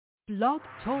Blog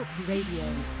Talk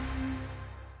Radio.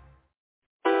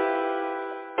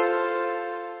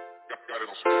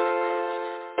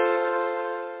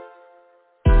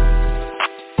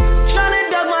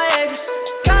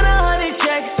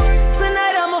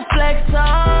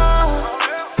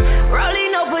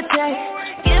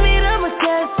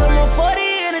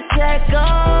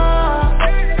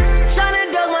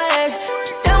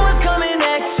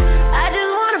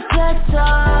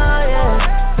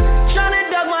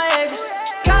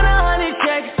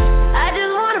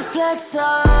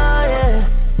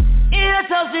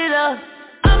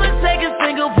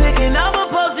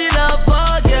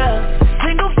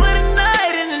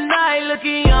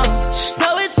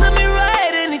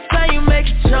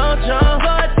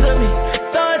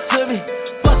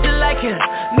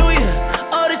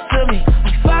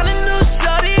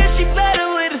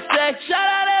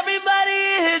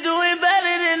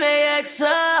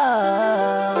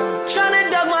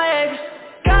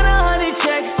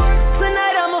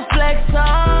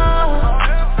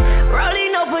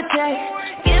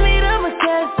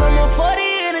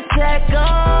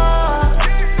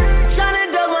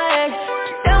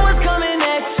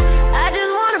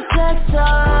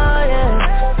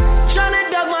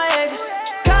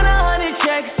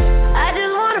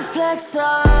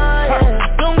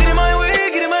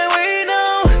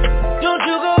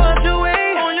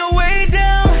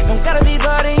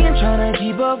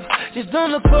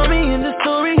 Don't look for me in the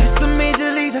story. It's the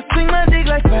major league. I swing my dick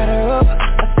like batter up.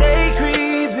 I stay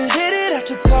creepin', hit it at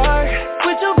your park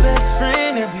with your best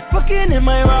friend and be fucking in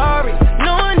my Rari.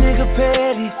 No a nigga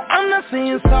petty, I'm not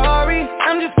saying sorry.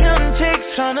 I'm just counting checks,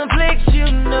 tryna flex,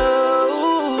 you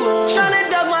know.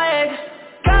 Tryna dog my ex,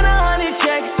 got 100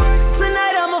 checks.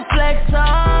 Tonight I'ma flex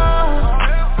off.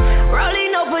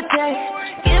 Rolling no protect,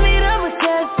 give me the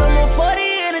protect. I'm on 40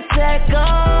 in a tech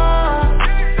off.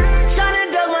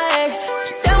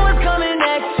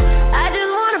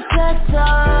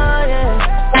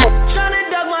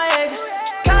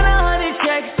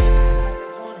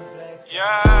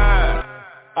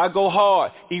 I go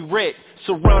hard, erect,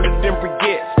 surrounded in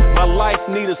briquettes. My life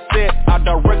need a set, I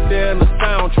direct it in the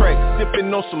soundtrack.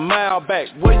 Sipping on some Malbec,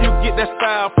 where you get that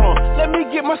style from? Let me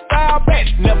get my style back.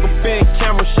 Never been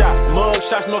camera shot, mug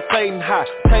shots no fading high.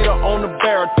 Tater on the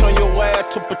barrel, turn your ass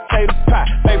to potato pie.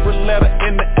 Favorite letter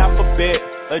in the alphabet,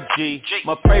 a G.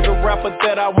 My favorite rapper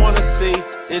that I wanna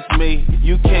see is me.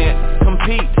 You can't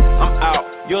compete, I'm out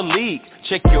your league.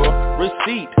 Check your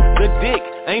receipt, the dick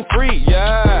ain't free,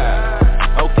 yeah.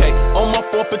 Okay, on my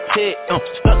four protect,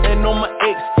 stuntin' on my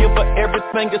ex, give her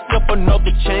everything except another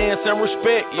chance and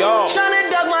respect, y'all. Tryna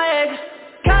duck my ex,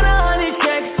 got 100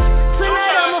 checks,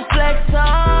 tonight I'ma flex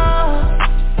off.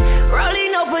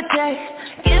 Rolling no protect,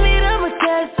 give me the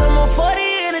protect, I'm on 40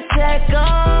 in a tech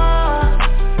off.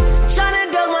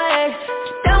 Tryna duck my ex,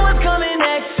 then what's coming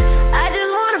next, I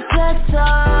just wanna flex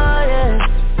off, yeah.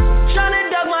 Tryna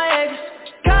duck my ex,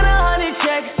 got 100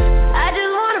 checks, I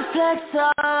just wanna flex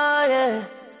off, yeah.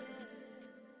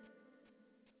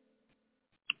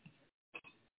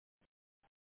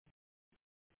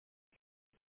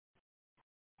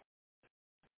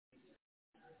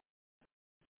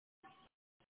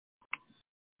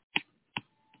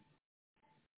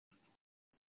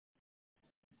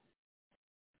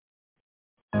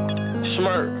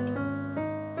 Smirk.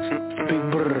 Big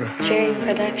brr. Jerry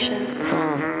Production.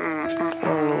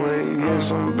 On the way, you get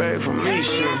something back from me,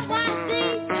 shit.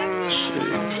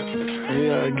 You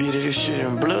gotta get this shit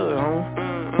in blood,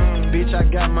 Bitch, I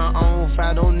got my own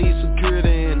fight, don't need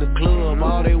security in the club.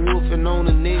 All they woofing on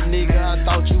the neck, nigga, I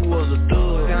thought you was a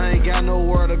thug. I ain't got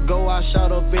nowhere to go, I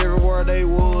shot up everywhere they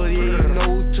was. Yeah, you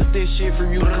know who took this shit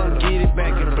from you, come get it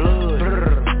back in blood.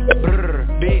 Brr,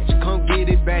 bitch, come get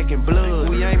it back in blood.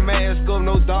 We ain't mask up,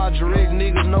 no Dodger X,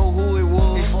 niggas know who it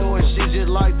was. They storing shit just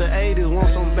like the 80s,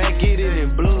 want some back, get it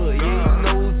in blood. Yeah, you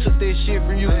know who took this shit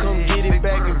from you, come get it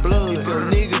back in blood. If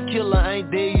a nigga killer ain't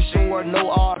dead, you should wear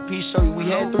no RP shirt. We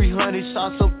had 300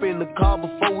 shots up in the car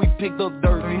before we picked up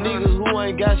dirt. You niggas who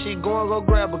ain't got shit going, go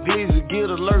grab a glizzy, get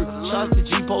alert. Shots to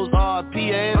G-Post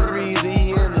RP and the reason he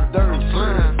in the dirt.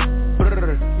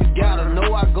 You gotta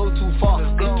know I go too far.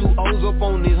 Got 2 O's up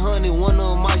on this honey, one of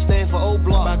them might stand for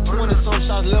O-Block. About 20 some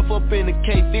shots left up in the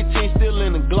K, 15 still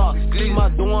in the Glock. Keep my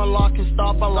door unlocked and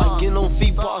stop, I like getting on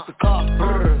feet past the car.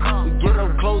 We get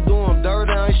up close, doing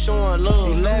dirty, I ain't showing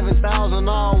love. 11,000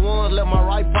 all ones, left my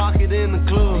right pocket in the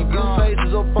club. These blue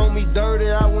faces up on me dirty,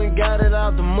 I went got it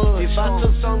out the mud. If I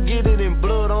took some, get it in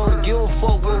blood, I don't give a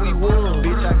fuck where we was.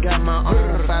 Bitch, I got my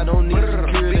own fight, don't need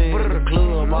security in the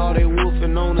club. All they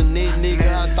woofing on the neck, nigga,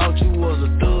 I thought you was a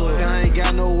thug. I ain't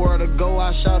got nowhere to go. go,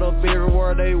 I shot up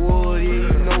everywhere they was. Yeah,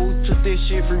 you know who took this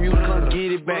shit from you, come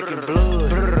get it back in blood.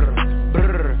 Brr,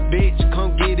 brr, bitch,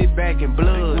 come get it back in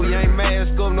blood. We ain't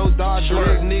mask up, no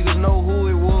Dodger, niggas know who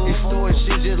it was. It's doing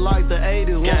shit just like the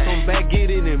 80s, want some back,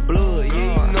 get it in blood.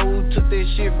 Yeah, you know who took this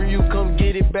shit from you, come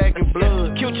get it back in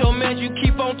blood. Killed your man, you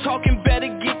keep on talking,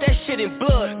 better get that shit in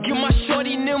blood. Give my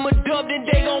shorty them a dub, then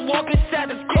they gon' walk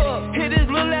inside the club. Hit his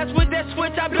little ass with that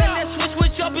switch, I bet that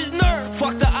switch up his nerve.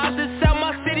 Fuck the odds inside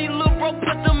my city, little bro,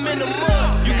 put them in the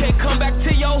mud. You can't come back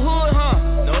to your hood, huh?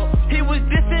 No. He was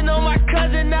dissing on my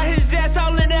cousin, now his ass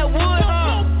all in that wood,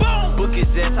 huh? Book his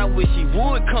ass, I wish he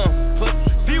would come.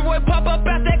 B-Roy pop up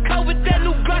out that car with that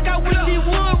new Glock, I wish he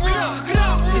would run.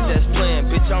 His ass playing,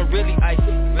 bitch, I'm really icy,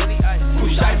 really icy.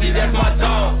 Push icy, that's my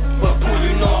dog, but Pooh,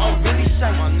 you know I'm really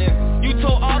safe, my nigga. You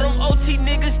told all them OT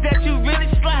niggas that you really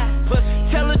slide.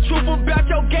 Tell the truth about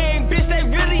your game, bitch, they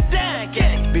really dying.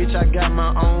 Bitch, I got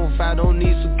my own fight, don't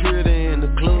need security in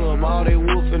the club. All they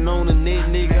wolfing on the net,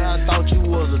 nigga, I thought you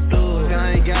was a thug.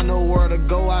 I ain't got nowhere to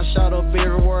go, I shot up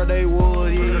everywhere they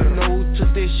was. Yeah, you know who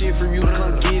took this shit from you,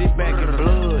 come get it back in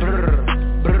blood. Brr,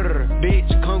 brr, bitch,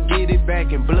 come get it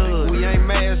back in blood. We ain't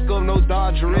mask up, no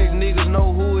Dodger, niggas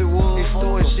know who it was. It's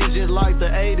doing shit just like the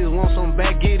 80s, want some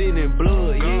back, get it in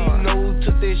blood. Yeah, you know who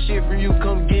took this shit from you,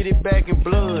 come get it back in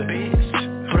blood.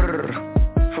 Bitch, brr,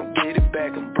 come get it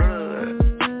back in blood.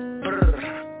 Brr,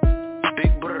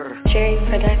 big brr. Jerry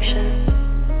Production.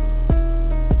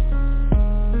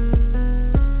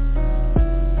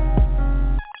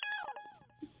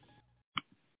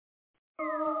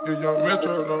 If young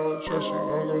Metro don't trust you, I'm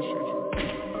gonna shoot you.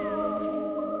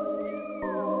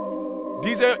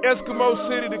 DJ Eskimo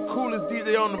City, the coolest DJ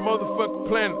on the motherfucking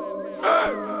planet.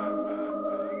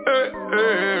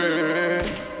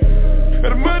 Got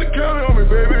the money counting on me,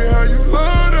 baby, how you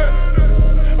love that?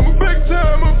 I'm a big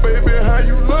timer, baby, how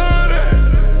you love that?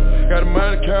 Got the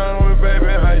money counting on me,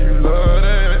 baby, how you love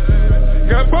that?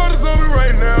 Got borders on me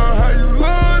right now, how you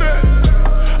love that?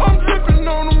 I'm dripping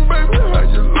on them, baby, how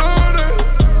you love that?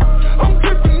 I'm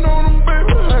dripping on them,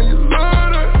 baby, how you love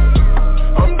that?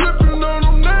 I'm dripping on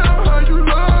them now, how you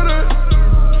love that?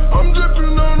 I'm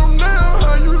dripping on them now,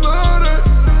 how you love that?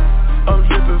 I'm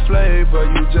dripping flavor,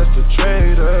 you just a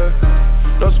trader.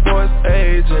 No sports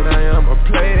agent, I am a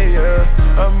player.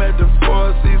 I'm at the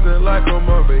Four Seasons like I'm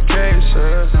on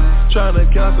vacation. Tryna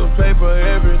count some paper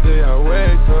every day I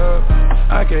wake up.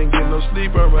 I can't get no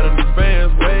sleep, I'm running the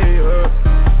bands way up.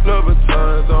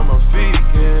 Louboutins on my feet,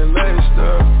 getting laced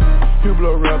up.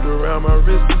 Hublot wrapped around my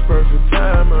wrist, it's perfect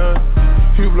time, huh?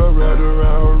 Hublot wrapped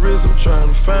around her wrist, I'm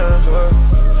tryna find her.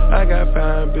 I got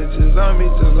fine bitches on me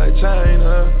just like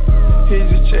China. Here's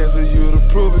your chance for you to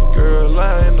prove it, girl,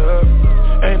 line up.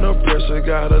 Ain't no pressure,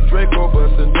 got a Draco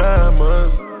bustin'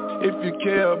 diamonds. If you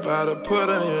care about her, put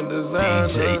her in designer.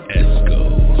 DJ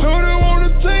Esco. So they want a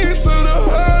taste of the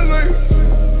highlights.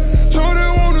 So they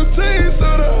want a taste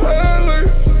of the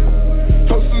highlights.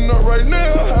 Toasting up right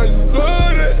now, how you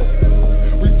love it?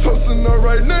 We toasting up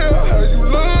right now, how you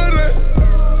love it?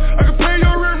 I can pay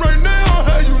your rent right now,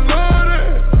 how you love it?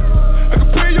 I can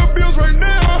pay your bills right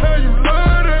now, how you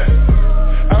love it?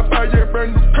 I buy your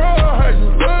brand new car, how you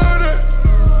love it?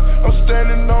 I'm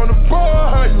standing on the bar,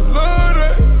 how you love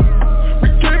it? We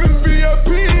came in VIP,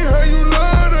 how you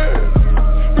love it?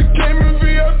 We came in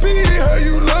VIP, how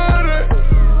you love it?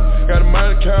 Got a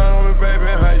money count on me,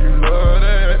 baby, how you love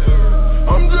it?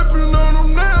 I'm dripping on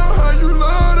them now, how you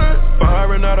love it?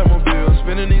 Firing automobiles,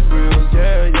 spinning these wheels,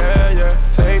 yeah, yeah, yeah.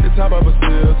 Take the top of a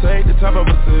seal, take the top of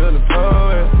a seal and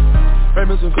blow it. Bring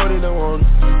me some Cody, I want it.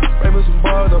 Bring me some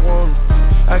balls, I want it.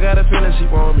 I got a feeling she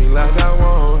want me like I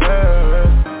want her.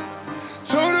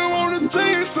 So they want a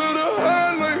taste of the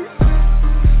highlights.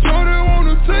 So they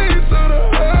want a taste of the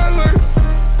highlights.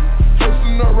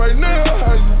 Toasting up right now,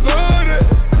 how you love it?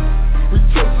 We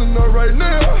toasting up right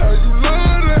now, how you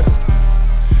love it?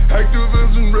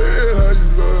 Activism red, how you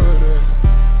love that?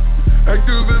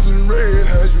 Activism red,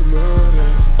 how you love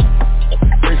that?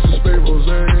 Extra spray rose,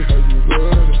 how you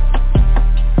love it?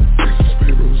 Extra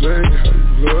spray rose, how you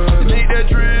love it? You need that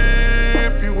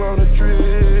drip, you want a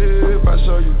drip, I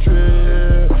show you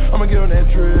drip. I'ma give them that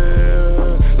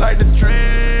drip. Like the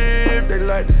drip, they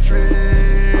like the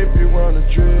drip. You want a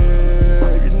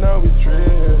drip, you know we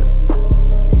drip.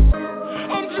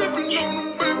 I'm dripping on them,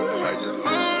 baby, how you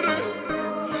love it?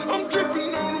 I'm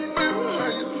dripping on them, baby, how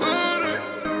you love it?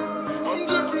 I'm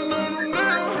dripping on them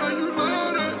now, how you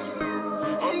love it?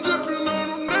 I'm dripping on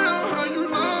them now, how you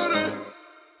love it?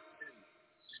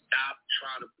 Stop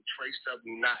trying to portray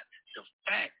something not. The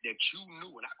fact that you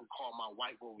knew, and I can call my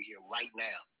wife over here right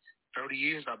now. 30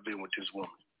 years I've been with this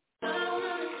woman. I don't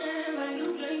understand why you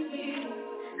blame me.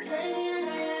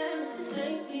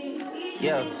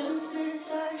 Yeah.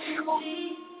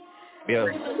 Yeah.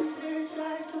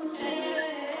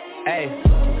 Hey.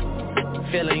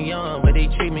 Feeling young, but they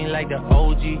treat me like the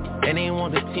OG. And they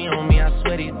want the T on me, I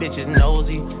swear these bitches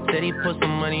nosy. Said he put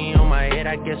some money on my head,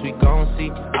 I guess we gon'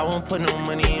 see. I won't put no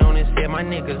money on his head, my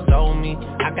niggas owe me.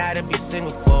 I gotta be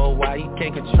single for a while, you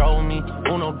can't control me.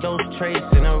 Uno, those traits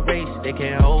in a race, they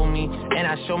can't hold me. And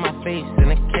I show my face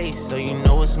in a case, so you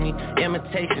know it's me.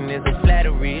 Imitation isn't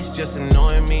flattery, it's just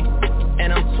annoying me.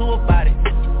 And I'm too about it.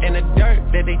 And the dirt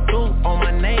that they threw on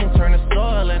my name turned to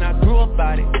soil and I grew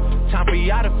about it. Time for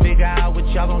y'all to figure out what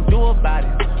y'all gon' do about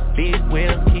it. Big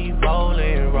wheels keep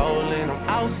rolling, rolling. I'm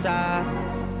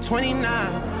outside, 29,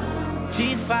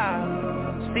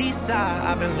 G5, Seaside.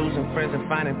 I've been losing friends and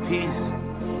finding peace.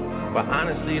 But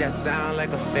honestly that sound like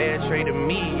a fair trade to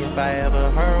me. If I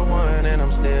ever heard one and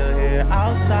I'm still here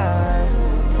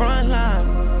outside, front line,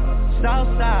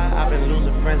 south side. I've been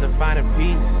losing friends and finding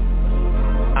peace.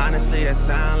 Honestly, that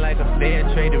sound like a fair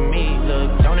trade to me.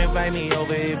 Look, don't invite me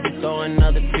over if you throw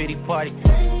another pretty party.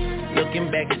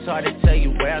 Looking back, it's hard to tell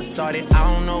you where I started.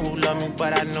 I don't know who love me,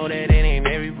 but I know that it ain't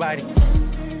everybody.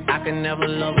 I can never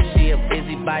love her, she a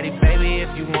busybody. Baby,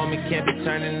 if you want me, can't be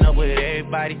turning up with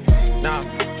everybody. Nah,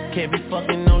 can't be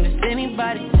fucking on this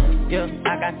anybody. Yeah,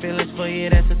 I got feelings for you,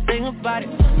 that's the thing about it.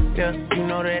 Yeah, you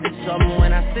know that it's something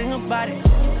when I sing about it.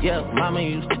 Yeah, mama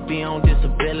used to be on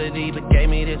disability, but gave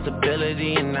me this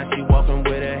ability. And now she walking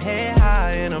with her head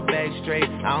high and her back straight.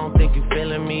 I don't think you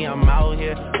feeling me, I'm out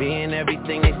here being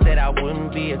everything they said I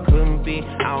wouldn't be, or couldn't be.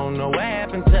 I don't know what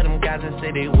happened to them guys that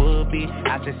said they would be.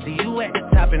 I just see you at the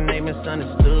top and they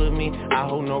misunderstood me. I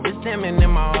hold no resentment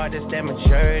in my heart, that's that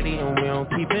maturity. And we don't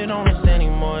keep it on us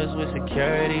anymore, it's with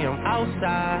security. I'm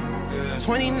outside,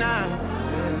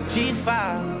 29,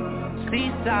 G5,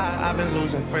 Seaside. I've been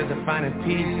losing friends and finding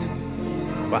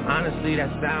peace. But honestly that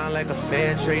sound like a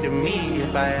fair trade to me.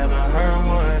 If I ever heard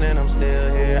one and I'm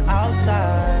still here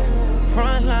outside,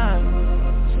 front line,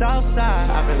 south side.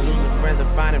 I've been losing friends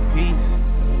and finding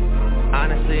peace.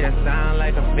 Honestly that sound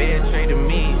like a fair trade to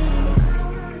me.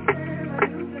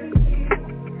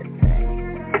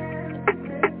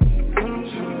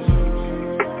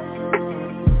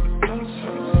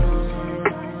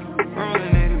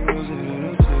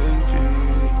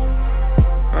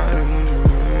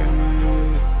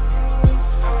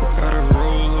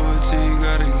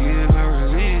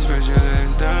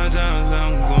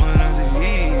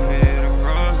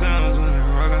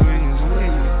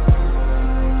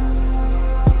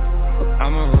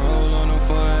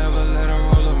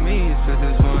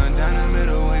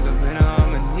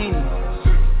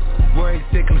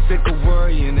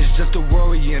 Just a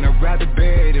worrying, I'd rather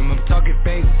bury them. I'm talking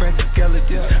fake friends and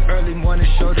skeletons. Early morning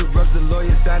shoulder rubs, the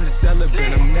lawyer signed a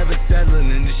celebrant. I'm never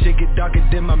settling, and the shit get darker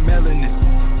than my melanin.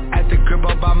 At the crib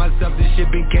all by myself, this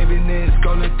shit been caving in.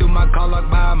 Scrolling through my call log,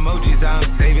 my emojis,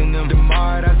 I'm saving them.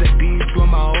 Tomorrow I said beach with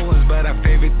my old ones, but I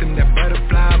favorite them. That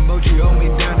butterfly emoji hold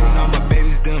me down and all my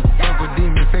babies them. Uncle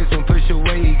Demon face won't push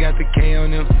away, he got the K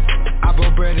on him. I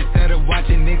bought bread instead of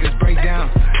watching niggas break down.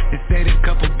 They say a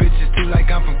couple bitches too like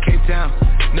I'm from Cape Town.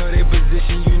 Know their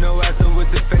position, you know I so with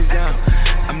the face down.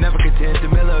 I'm never content, the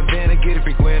Miller event, I get it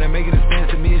frequent. I'm making a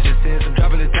sense, to me it's just sense. I'm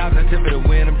dropping the top, not tip for the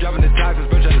win. I'm dropping the top, cause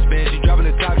bro trying to spin. She dropping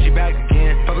the top, she back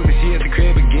again. Publicly she at the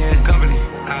crib again. Company,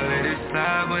 I let it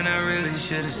slide when I really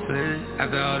should've slid.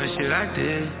 After all the shit I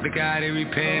did, the guy they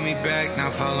repaying me back,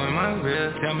 now following my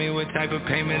wrist. Tell me what type of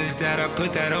payment is that, I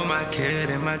put that on my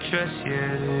kid and my trust,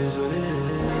 yeah it is what it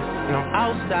is. And I'm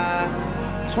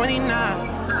outside,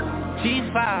 29,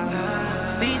 G5,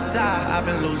 Seaside. I've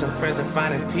been losing friends and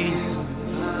finding peace.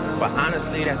 But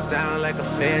honestly that sound like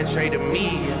a fair trade to me.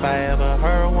 If I ever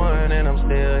heard one and I'm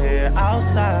still here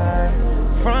outside,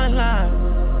 front line,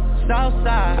 south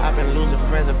side. I've been losing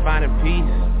friends and finding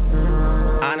peace.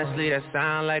 Honestly that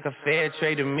sound like a fair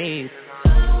trade to me.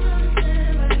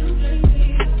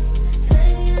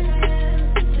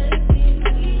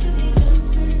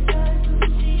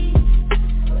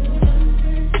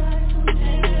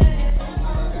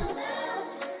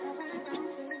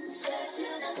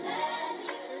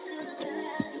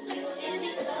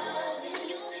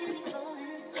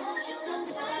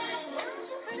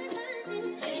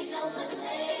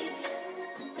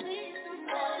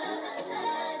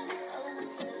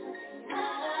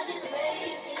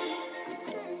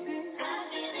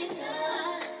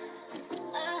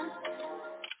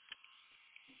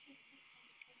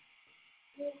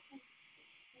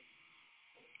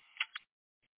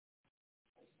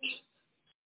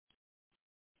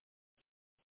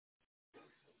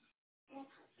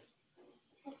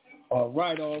 All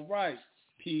right.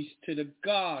 Peace to the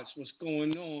gods. What's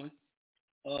going on?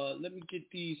 Let me get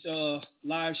these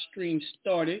live streams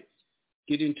started.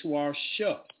 Get into our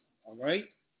show. All right.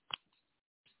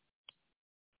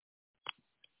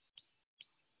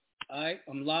 All right.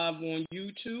 I'm live on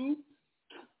YouTube.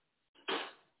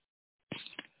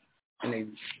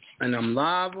 And I'm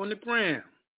live on the gram.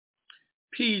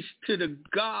 Peace to the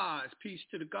gods. Peace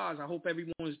to the gods. I hope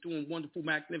everyone is doing wonderful,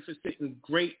 magnificent, and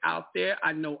great out there.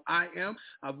 I know I am.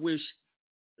 I wish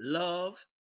love,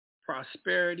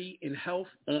 prosperity, and health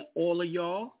on all of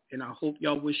y'all. And I hope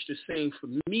y'all wish the same for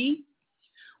me.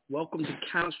 Welcome to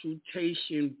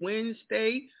Consultation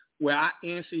Wednesday, where I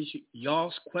answer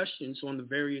y'all's questions on the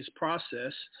various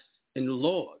process and the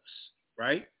laws,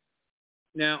 right?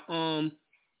 Now,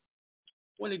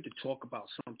 wanted to talk about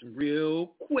something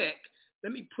real quick.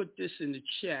 Let me put this in the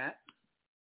chat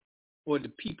for the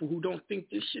people who don't think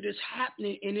this shit is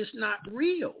happening and it's not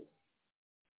real.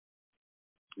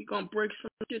 We're going to break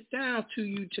some shit down to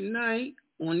you tonight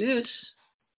on this.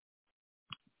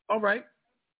 All right.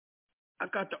 I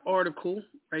got the article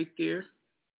right there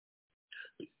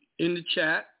in the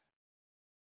chat.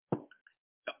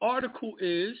 The article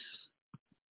is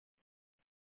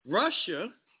Russia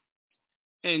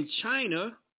and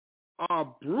China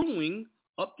are brewing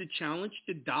up to challenge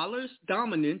the dollar's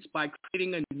dominance by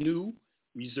creating a new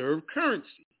reserve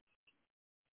currency.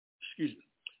 Excuse me.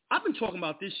 I've been talking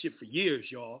about this shit for years,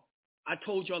 y'all. I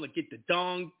told y'all to get the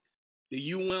dong, the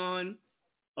yuan,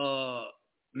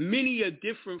 many of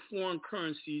different foreign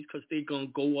currencies because they're going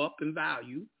to go up in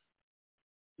value.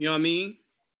 You know what I mean?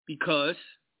 Because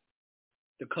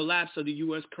the collapse of the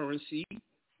U.S. currency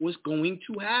was going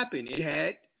to happen. It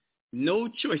had no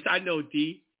choice. I know,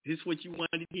 D. This is what you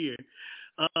wanted to hear.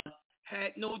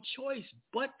 Had no choice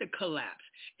but to collapse.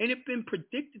 And it's been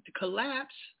predicted to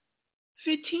collapse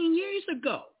 15 years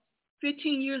ago.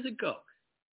 15 years ago.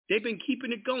 They've been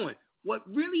keeping it going. What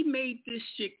really made this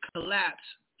shit collapse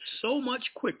so much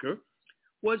quicker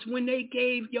was when they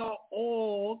gave y'all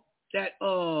all that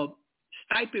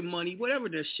stipend money, whatever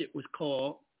that shit was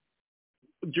called,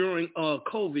 during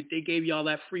COVID. They gave y'all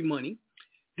that free money.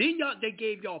 Then they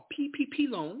gave y'all PPP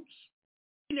loans.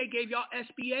 Then they gave y'all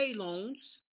SBA loans.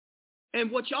 And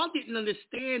what y'all didn't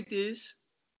understand is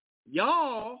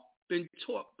y'all been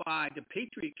taught by the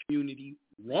patriot community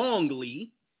wrongly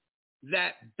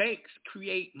that banks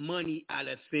create money out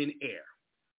of thin air.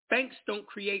 Banks don't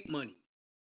create money.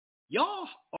 Y'all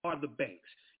are the banks.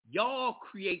 Y'all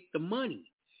create the money.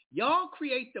 Y'all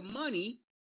create the money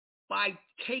by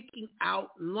taking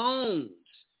out loans,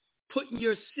 putting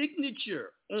your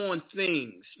signature on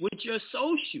things with your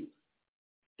social.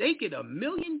 They get $1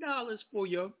 million for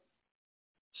your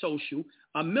social,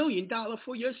 $1 million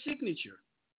for your signature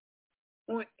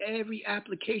on every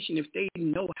application if they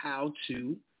know how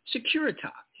to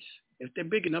securitize, if they're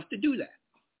big enough to do that,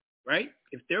 right?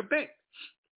 If they're a bank.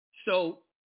 So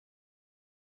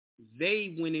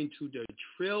they went into the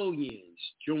trillions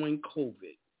during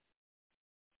COVID.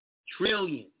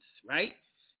 Trillions, right?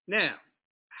 Now,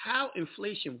 how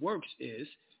inflation works is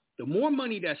the more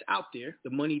money that's out there, the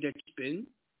money that you spend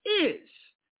is.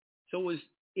 So it's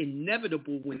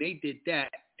inevitable when they did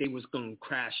that, they was going to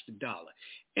crash the dollar.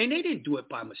 And they didn't do it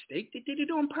by mistake. They did it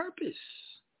on purpose.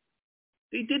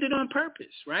 They did it on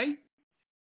purpose, right?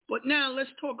 But now let's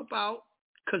talk about,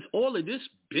 because all of this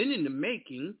been in the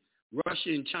making, Russia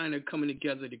and China coming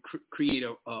together to create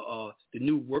the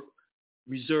new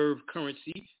reserve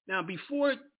currency. Now,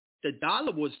 before the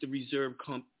dollar was the reserve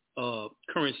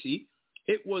currency,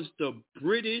 it was the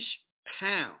British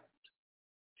pound.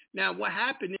 Now, what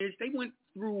happened is they went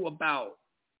through about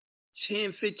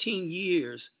 10, 15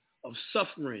 years of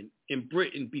suffering in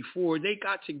Britain before they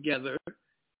got together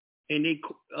and they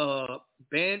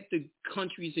band the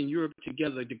countries in Europe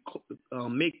together to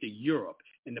make the Europe,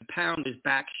 and the pound is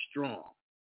back strong.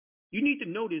 You need to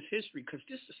know this history because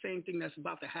this is the same thing that's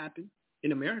about to happen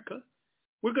in America.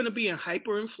 We're going to be in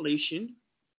hyperinflation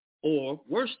or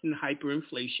worse than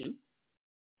hyperinflation,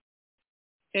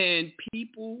 and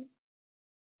people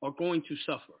are going to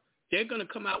suffer. They're going to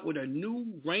come out with a new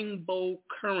rainbow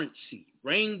currency.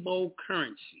 Rainbow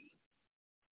currency.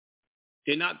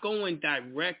 They're not going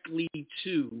directly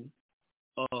to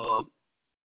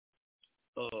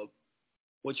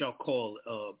what y'all call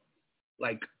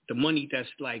like the money that's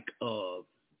like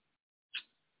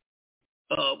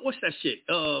what's that shit?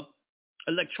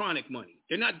 Electronic money.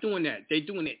 They're not doing that. They're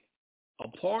doing it a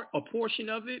portion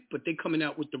of it, but they're coming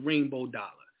out with the rainbow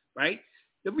dollar, right?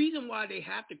 The reason why they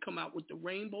have to come out with the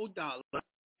rainbow dollar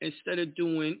instead of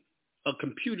doing a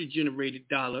computer generated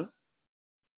dollar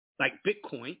like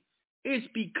Bitcoin It's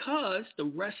because the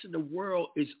rest of the world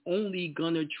is only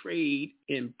going to trade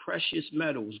in precious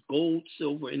metals, gold,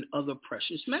 silver, and other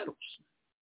precious metals.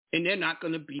 And they're not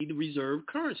going to be the reserve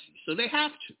currency. So they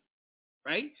have to,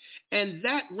 right? And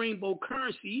that rainbow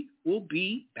currency will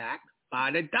be backed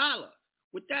by the dollar.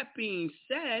 With that being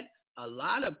said, a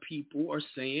lot of people are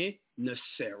saying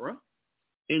Nasera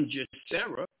and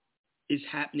Jacera is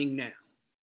happening now.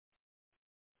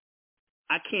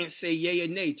 I can't say yay or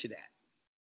nay to that.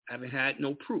 I haven't had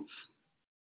no proof,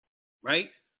 right?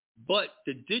 But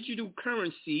the digital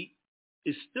currency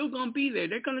is still going to be there.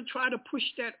 They're going to try to push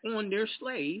that on their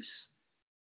slaves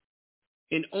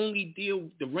and only deal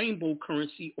the rainbow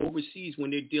currency overseas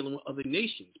when they're dealing with other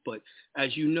nations. But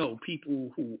as you know,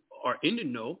 people who are in the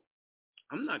know,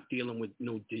 I'm not dealing with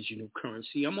no digital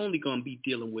currency. I'm only going to be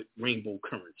dealing with rainbow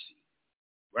currency,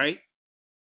 right?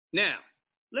 Now,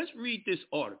 let's read this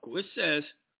article. It says,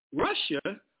 Russia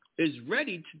is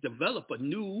ready to develop a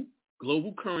new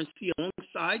global currency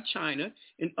alongside China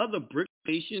and other BRICS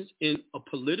nations in a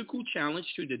political challenge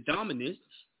to the dominance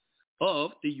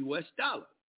of the U.S. dollar.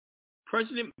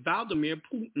 President Vladimir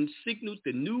Putin signaled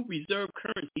the new reserve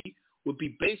currency would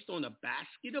be based on a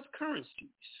basket of currencies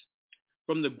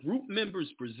from the group members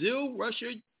Brazil,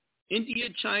 Russia, India,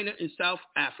 China, and South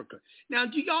Africa. Now,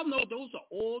 do y'all know those are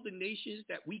all the nations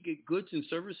that we get goods and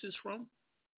services from?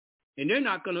 And they're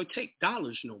not going to take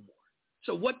dollars no more.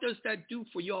 So what does that do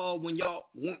for y'all when y'all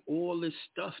want all this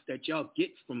stuff that y'all get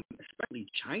from especially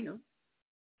China,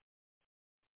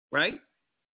 right?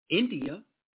 India,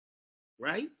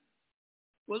 right?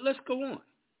 Well, let's go on.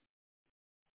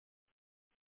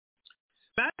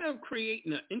 The matter of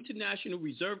creating an international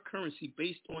reserve currency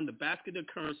based on the basket of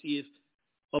currencies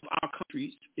of our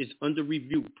countries is under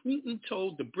review. Putin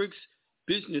told the BRICS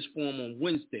Business Forum on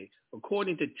Wednesday,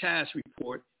 according to TASS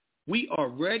report, we are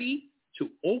ready to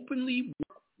openly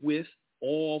work with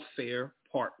all fair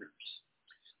partners.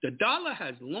 The dollar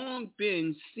has long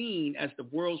been seen as the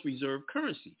world's reserve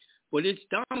currency, but its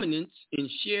dominance in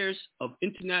shares of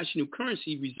international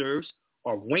currency reserves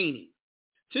are waning.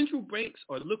 Central banks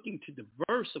are looking to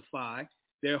diversify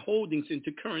their holdings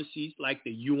into currencies like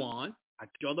the yuan. I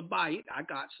got to buy it. I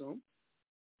got some.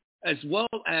 As well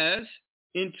as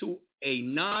into a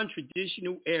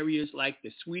non-traditional areas like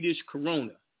the Swedish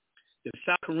krona, the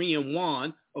South Korean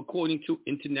won, according to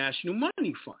International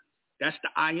Money Fund. That's the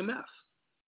IMF.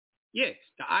 Yes,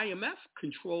 the IMF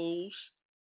controls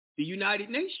the United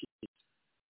Nations.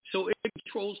 So it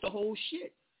controls the whole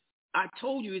shit. I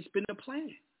told you it's been a plan.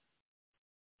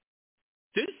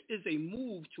 This is a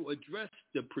move to address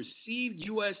the perceived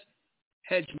U.S.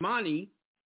 hegemony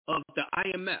of the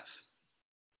IMF.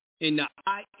 And the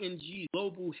ING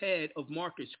global head of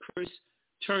markets, Chris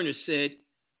Turner, said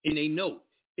in a note,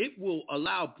 it will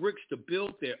allow BRICS to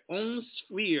build their own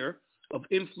sphere of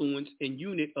influence and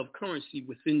unit of currency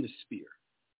within the sphere,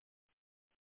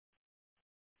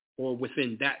 or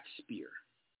within that sphere.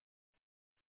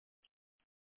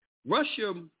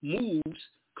 Russia moves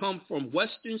come from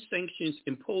Western sanctions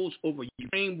imposed over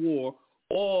Ukraine war,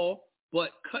 all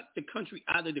but cut the country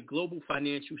out of the global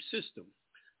financial system,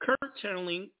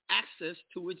 curtailing access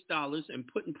to its dollars and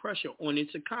putting pressure on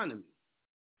its economy.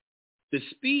 The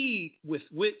speed with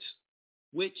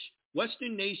which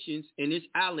Western nations and its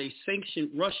allies sanctioned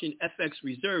Russian FX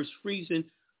reserves freezing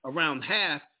around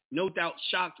half no doubt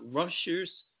shocked Russia's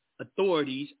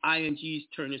authorities, ING's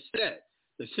Turner said.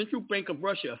 The Central Bank of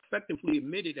Russia effectively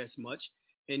admitted as much,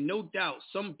 and no doubt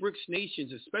some BRICS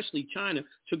nations, especially China,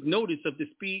 took notice of the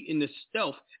speed and the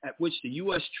stealth at which the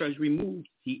U.S. Treasury moved,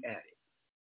 he added.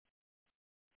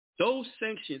 Those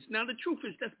sanctions, now the truth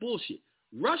is that's bullshit.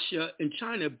 Russia and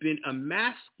China have been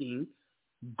amassing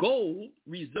gold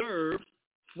reserves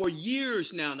for years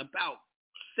now, and about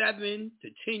 7 to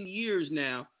 10 years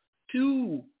now,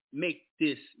 to make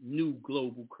this new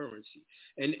global currency.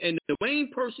 And the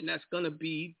main person that's going to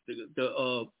be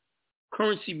the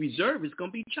currency reserve is going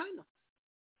to be China.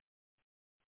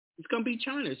 It's going to be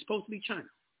China. It's supposed to be China,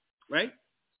 right?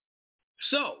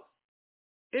 So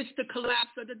it's the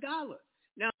collapse of the dollar.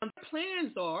 Now, the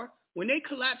plans are when they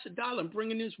collapse the dollar and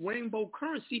bring in this rainbow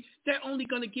currency, they're only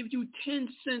going to give you 10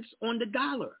 cents on the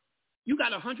dollar. You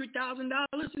got $100,000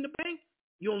 in the bank,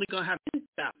 you're only going to have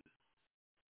 10,000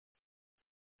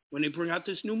 when they bring out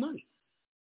this new money.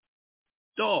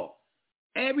 So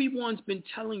everyone's been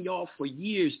telling y'all for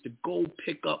years to go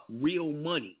pick up real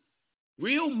money.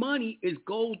 Real money is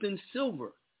gold and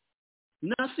silver.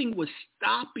 Nothing was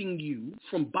stopping you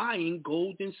from buying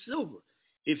gold and silver.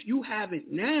 If you have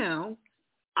it now,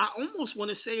 I almost want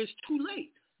to say it's too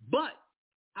late. But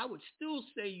I would still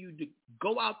say you to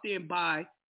go out there and buy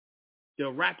the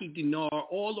Iraqi dinar,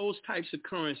 all those types of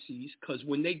currencies, because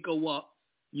when they go up,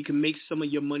 you can make some of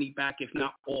your money back, if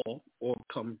not all, or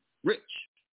become rich,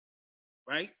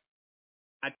 right?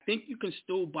 I think you can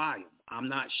still buy them. I'm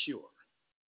not sure.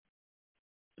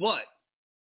 But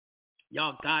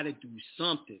y'all got to do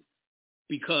something,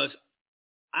 because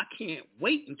I can't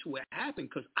wait until it happens,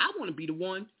 because I want to be the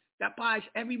one that buys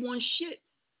everyone's shit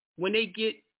when they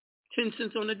get 10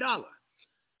 cents on the dollar.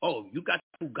 Oh, you got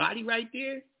Bugatti right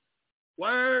there?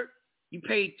 Word. You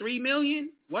paid $3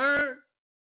 million? Word.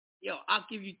 Yo, I'll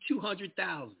give you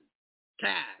 $200,000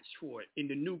 cash for it in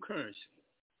the new currency.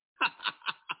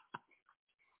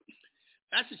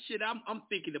 That's the shit I'm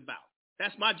thinking about.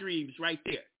 That's my dreams right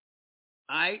there.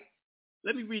 All right?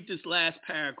 Let me read this last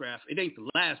paragraph. It ain't the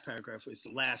last paragraph. It's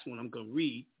the last one I'm going to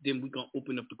read. Then we're going to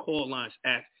open up the call lines,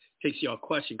 takes y'all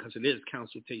question, because it is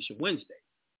Consultation Wednesday.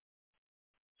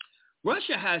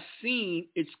 Russia has seen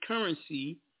its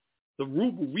currency, the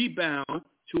ruble, rebound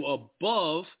to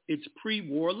above its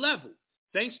pre-war level,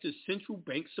 thanks to central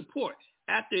bank support,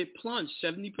 after it plunged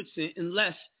 70% in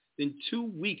less than 2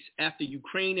 weeks after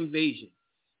Ukraine invasion.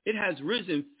 It has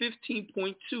risen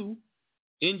 15.2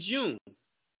 in June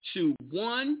to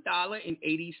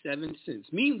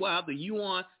 $1.87. Meanwhile, the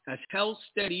yuan has held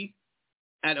steady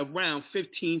at around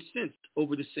 15 cents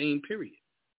over the same period.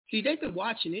 See, they've been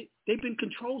watching it. They've been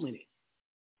controlling it.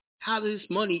 How this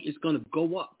money is going to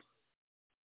go up.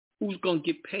 Who's going to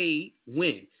get paid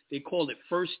when? They call it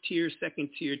first tier, second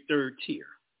tier, third tier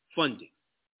funding,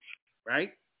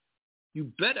 right?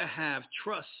 You better have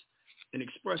trust and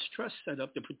express trust set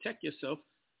up to protect yourself,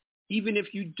 even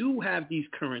if you do have these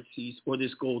currencies or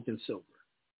this gold and silver,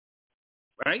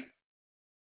 right?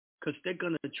 Because they're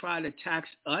going to try to tax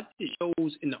us. It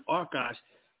shows in the archives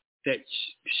that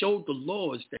showed the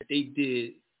laws that they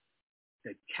did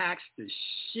that tax the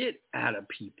shit out of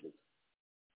people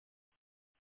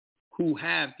who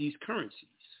have these currencies,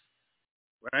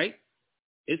 right?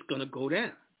 It's going to go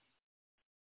down.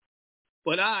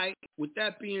 But with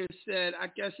that being said, I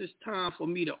guess it's time for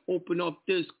me to open up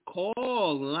this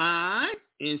call line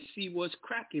and see what's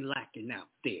cracking lacking out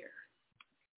there.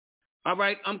 All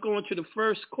right, I'm going to the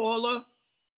first caller.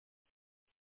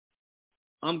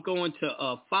 I'm going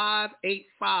to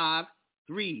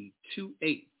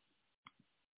 585328.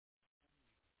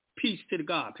 Peace to the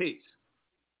God. Peace.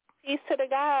 Peace to the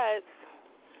gods.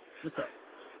 What's up?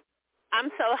 I'm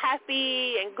so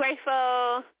happy and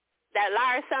grateful that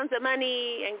large sums of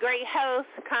money and great health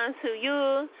come to you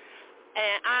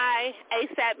and I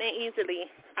ASAP and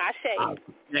easily. Ashe.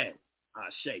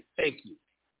 Ashe. Thank you.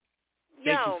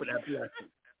 Thank you for that blessing.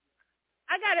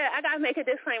 I gotta make a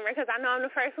disclaimer because I know I'm the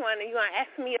first one and you're going to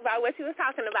ask me about what you was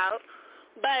talking about.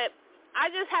 But I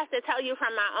just have to tell you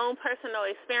from my own personal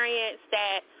experience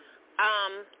that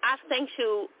I've thanked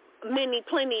you plenty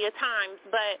of times,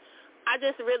 but I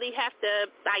just really have to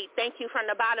thank you from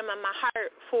the bottom of my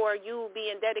heart for you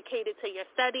being dedicated to your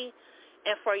study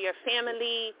and for your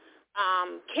family,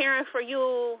 caring for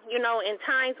you, in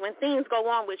times when things go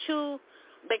on with you,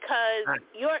 because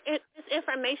this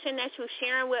information that you're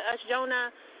sharing with us,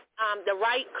 Jonah, the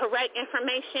right, correct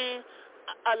information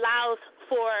allows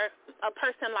for a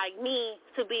person like me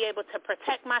to be able to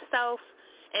protect myself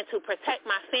and to protect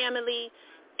my family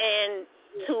and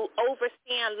to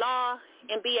overstand law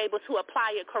and be able to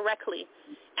apply it correctly.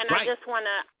 And I just want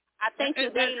to, I thank you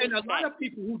daily. And a lot of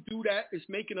people who do that is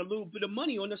making a little bit of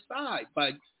money on the side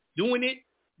by doing it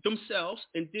themselves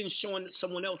and then showing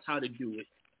someone else how to do it.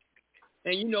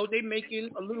 And, they're making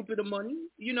a little bit of money,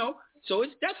 So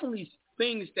it's definitely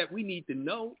things that we need to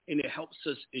know, and it helps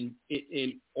us in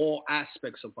all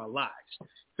aspects of our lives.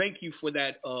 Thank you for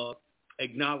that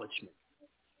acknowledgement.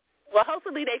 Well,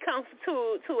 hopefully they come to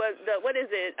a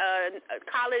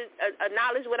college, a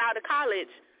knowledge without a college.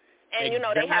 And,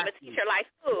 exactly. They have a teacher like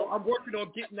you. Well, I'm working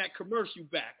on getting that commercial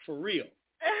back, for real.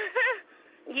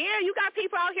 Yeah, you got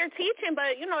people out here teaching,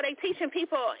 but, they teaching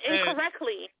people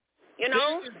incorrectly,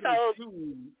 There is a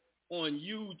dude on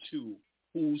YouTube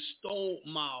who stole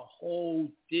my whole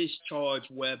discharge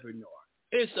webinar.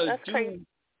 It's a dude, crazy.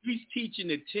 He's teaching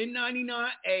the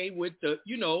 1099A with the,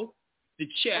 the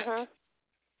check. Uh-huh.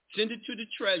 Send it to the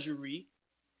Treasury,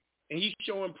 and he's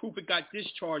showing proof it got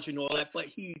discharged and all that, but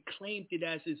he claimed it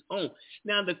as his own.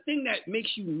 Now, the thing that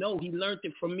makes you know he learned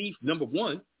it from me, number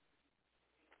one,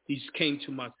 he came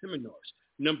to my seminars.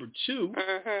 Number two,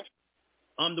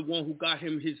 I'm the one who got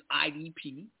him his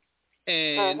IDP,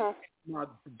 and my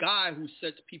guy who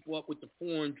sets people up with the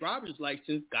foreign driver's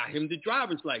license got him the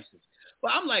driver's license.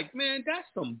 But I'm like, man, that's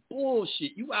some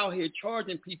bullshit. You out here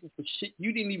charging people for shit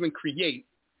you didn't even create.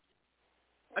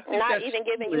 Not even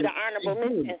giving you the honorable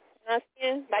mention.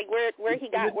 Like where he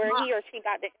or she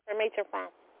got the information from.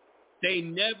 They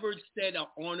never said an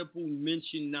honorable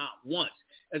mention, not once.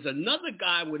 There's another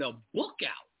guy with a book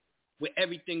out with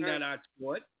everything that I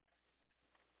taught,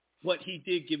 but he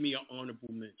did give me an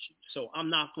honorable mention. So I'm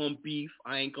not going to beef.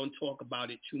 I ain't going to talk about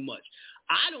it too much.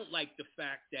 I don't like the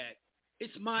fact that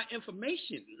it's my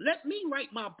information. Let me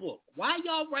write my book. Why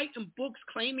y'all writing books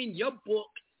claiming your book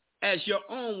as your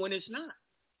own when it's not?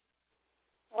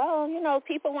 Well,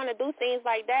 people want to do things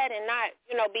like that and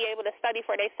not, be able to study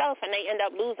for themselves, and they end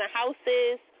up losing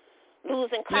houses,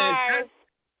 losing cars.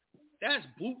 That's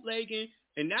bootlegging,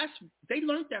 and they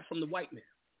learned that from the white man.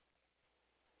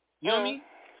 You know what I mean?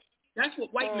 That's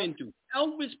what white men do.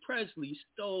 Elvis Presley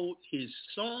stole his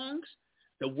songs,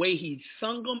 the way he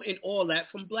sung them, and all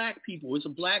that from black people. It's a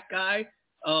black guy.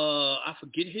 I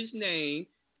forget his name.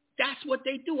 That's what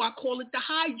they do. I call it the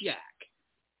hijack.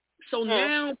 So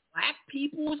now black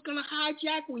people is going to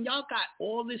hijack when y'all got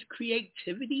all this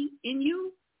creativity in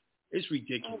you? It's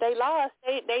ridiculous. They lost.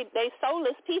 They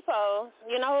soulless people,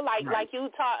 like you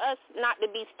taught us not to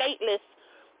be stateless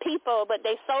people, but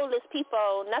they soulless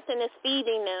people. Nothing is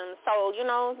feeding them. So,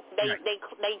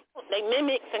 they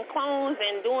mimics and clones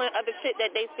and doing other shit that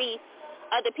they see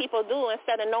other people do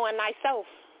instead of knowing thyself.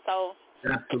 So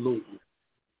Absolutely.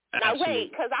 Now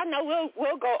wait, because I know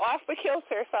we'll go off the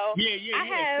kilter. So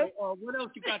yeah. So, what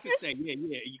else you got to say? Yeah.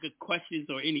 You got questions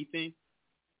or anything?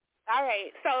 All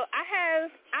right. So I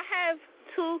have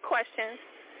 2 questions,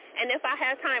 and if I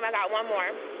have time, I got one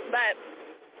more. But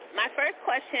my first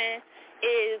question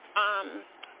is,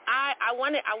 I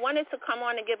wanted to come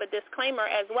on and give a disclaimer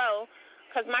as well,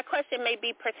 because my question may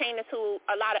be pertaining to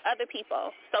a lot of other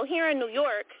people. So here in New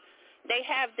York, they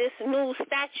have this new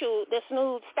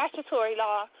statutory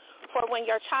law for when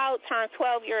your child turns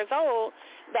 12 years old,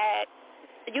 that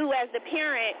you as the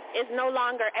parent is no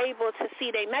longer able to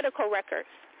see their medical records.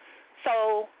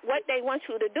 So what they want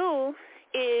you to do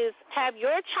is have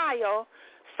your child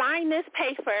sign this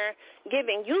paper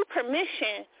giving you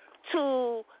permission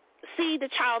to see the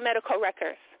child medical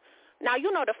records. Now,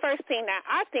 the first thing that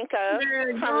I think of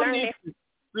from learning.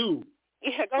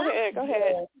 Yeah, go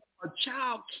ahead. A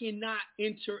child cannot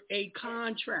enter a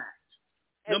contract.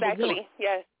 Exactly. Number 1.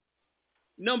 Yes.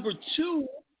 Number 2,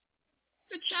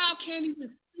 the child can't even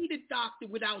see the doctor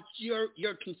without your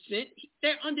consent.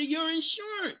 They're under your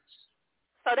insurance.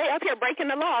 So they up here breaking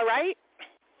the law, right?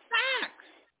 Facts.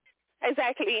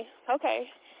 Exactly. Okay.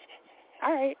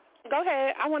 All right. Go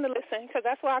ahead. I want to listen, because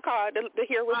that's why I called, to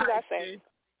hear what you got to say.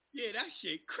 Yeah, that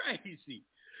shit crazy.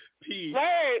 Peace.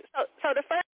 Word. So the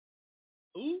first.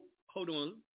 Ooh, hold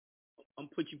on. I'm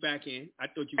put you back in. I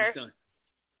thought you was done.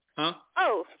 Huh?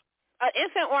 Oh, an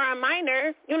infant or a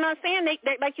minor, you know what I'm saying? They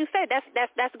like you said,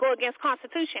 that's go against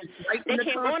Constitution. They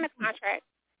can't go in a contract.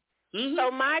 Mm-hmm.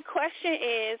 So my question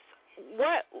is,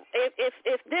 what if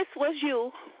this was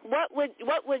you? What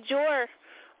would your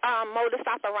modus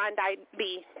operandi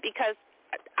be? Because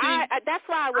that's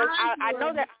why I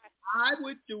know that I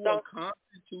would do a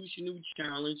constitutional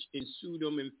challenge and sue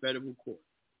them in federal court.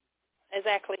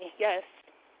 Exactly. Yes.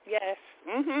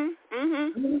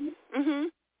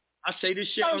 I say this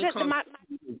shit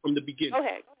unconstitutional from the beginning. Go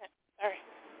ahead. All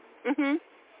right.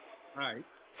 All right.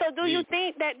 So do you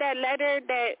think that letter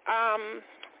that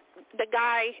the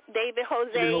guy David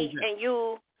Jose and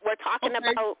you were talking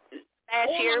about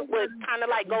last year would kind of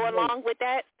like go along with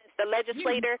that, since the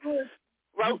legislator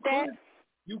wrote that?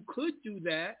 You could do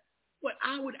that, but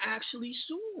I would actually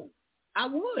sue him. I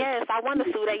would. Yes, I want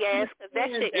to sue their ass, because that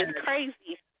shit is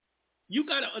crazy. You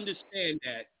got to understand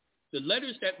that the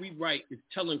letters that we write is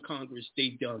telling Congress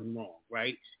they done wrong,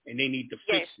 right? And they need to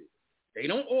fix it. They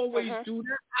don't always do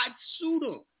that. I'd sue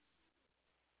them.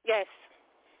 Yes.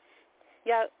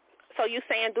 Yeah. So you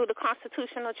saying do the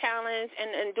constitutional challenge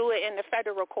and do it in the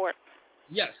federal court?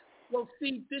 Yes. Well,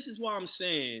 see, this is why I'm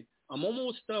saying I'm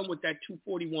almost done with that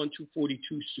 241,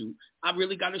 242 suit. I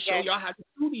really got to show y'all how to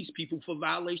sue these people for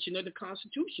violation of the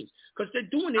Constitution, because they're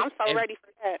doing it. I'm so ready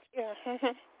for that. Yeah.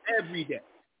 Every day.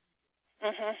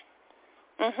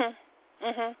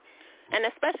 And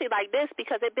especially like this,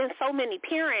 because there've been so many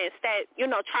parents that,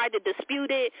 tried to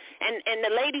dispute it. And the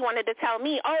lady wanted to tell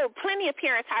me, plenty of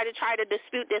parents had to try to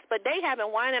dispute this, but they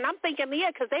haven't won. And I'm thinking,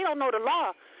 because they don't know the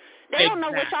law. They don't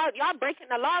know what y'all breaking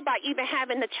the law by even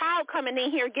having the child coming in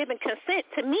here giving consent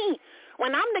to me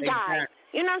when I'm the guy.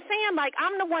 You know what I'm saying? Like,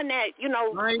 I'm the one that,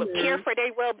 care for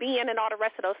their well-being and all the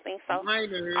rest of those things. So,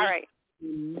 minors all right.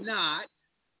 Not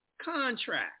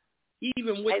contract,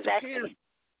 even with the parents.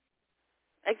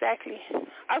 Exactly.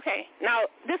 Okay. Now,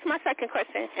 this is my second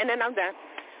question, and then I'm done.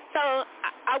 So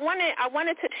I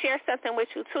wanted to share something with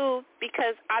you too,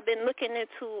 because I've been looking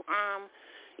into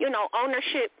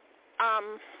ownership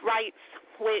rights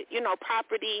with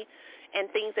property and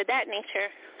things of that nature.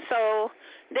 So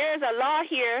there's a law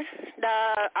here,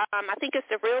 I think it's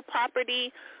the Real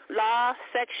Property Law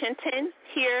Section 10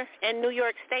 here in New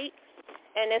York State,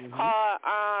 and it's called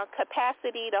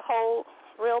Capacity to Hold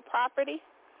Real Property.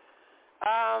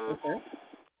 Okay.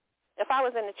 If I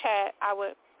was in the chat, I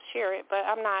would share it, but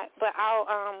I'm not. But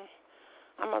I'm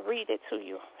gonna read it to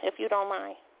you if you don't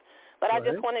mind. But I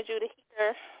just wanted you to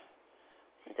hear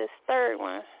this third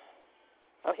one.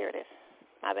 Oh, here it is.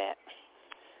 My bad.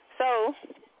 So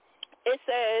it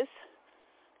says,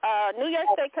 New York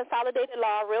State Consolidated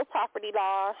Law, Real Property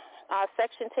Law,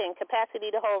 Section 10,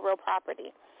 Capacity to Hold Real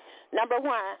Property. Number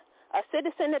 1, a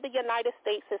citizen of the United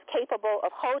States is capable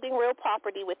of holding real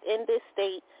property within this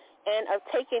state and of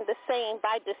taking the same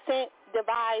by descent,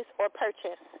 devise, or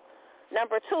purchase.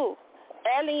 Number 2,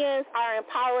 aliens are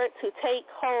empowered to take,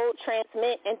 hold,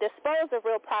 transmit, and dispose of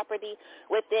real property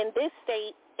within this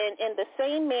state and in the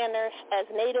same manner as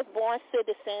native-born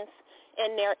citizens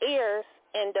and their heirs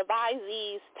and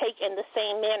devisees take in the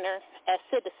same manner as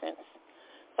citizens.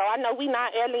 So I know we're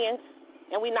not aliens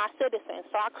and we're not citizens,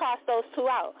 so I crossed those two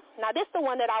out. Now this is the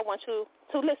one that I want you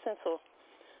to listen to.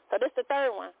 So this is the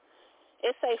third one.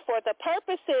 It says, for the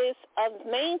purposes of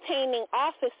maintaining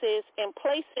offices and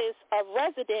places of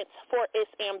residence for its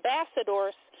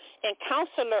ambassadors and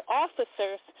consular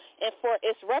officers and for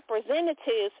its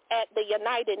representatives at the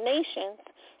United Nations,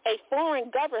 a foreign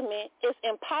government is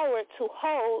empowered to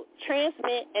hold,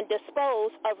 transmit, and dispose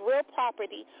of real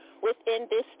property within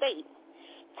this state.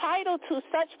 Title to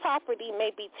such property may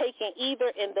be taken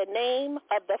either in the name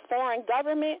of the foreign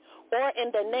government or in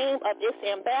the name of its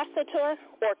ambassador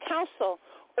or consul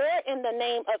or in the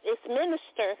name of its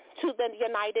minister to the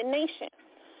United Nations.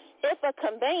 If a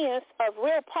conveyance of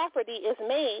real property is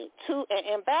made to an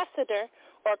ambassador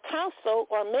or consul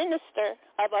or minister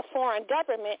of a foreign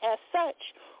government as such,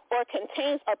 or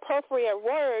contains appropriate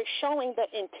words showing the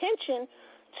intention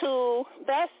to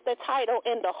vest the title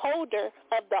in the holder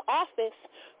of the office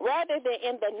rather than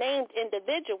in the named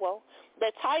individual,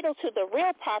 the title to the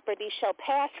real property shall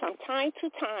pass from time to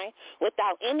time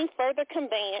without any further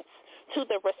conveyance to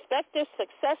the respective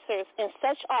successors in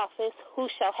such office who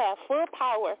shall have full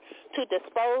power to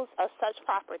dispose of such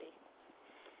property.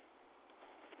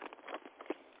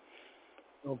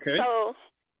 Okay. So,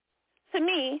 to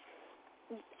me,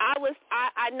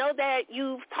 I know that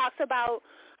you've talked about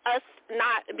us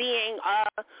not being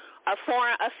a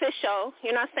foreign official,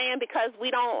 you know what I'm saying, because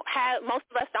most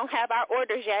of us don't have our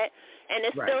orders yet, and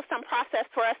it's still some process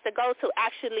for us to go to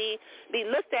actually be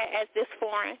looked at as this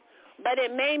foreign. But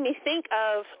it made me think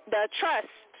of the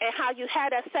trust and how you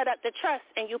had us set up the trust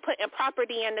and you put in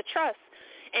property in the trust.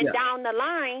 And down the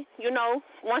line,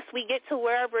 once we get to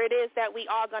wherever it is that we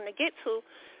are going to get to,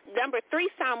 number 3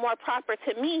 sound more proper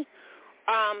to me,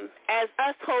 as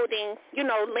us holding,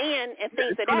 land and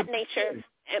things of that nature,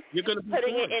 and you're gonna be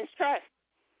putting foreign. it in trust.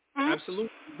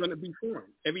 Absolutely. You're going to be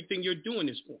foreign. Everything you're doing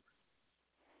is foreign.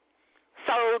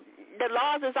 So the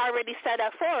laws is already set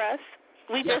up for us.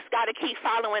 We just got to keep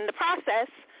following the process.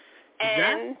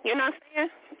 And, you know what I'm saying?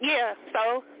 Yeah.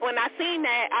 So when I seen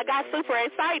that, I got super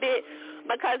excited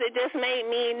because it just made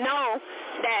me know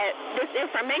that this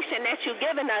information that you've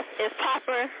given us is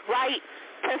proper, right,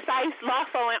 precise,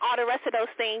 lawful, and all the rest of those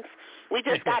things. We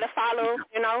just got to follow,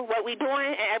 what we're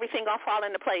doing, and everything going to fall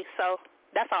into place. So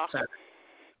that's all.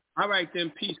 All right,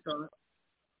 then. Peace, son.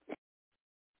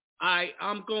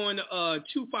 I'm going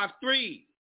 253-472.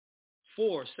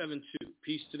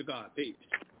 Peace to the God, baby.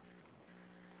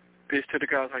 Peace to the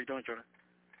guys. How you doing, Jordan?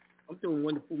 I'm doing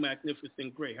wonderful,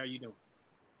 magnificent, great. How you doing?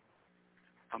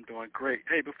 I'm doing great.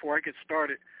 Hey, before I get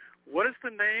started, what is the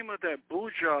name of that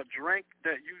bougie drink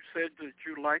that you said that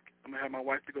you like? I'm going to have my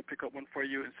wife to go pick up one for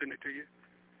you and send it to you.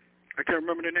 I can't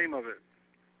remember the name of it.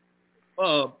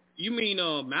 You mean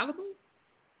Malibu?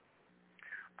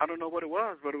 I don't know what it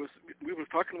was, but we was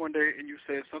talking one day and you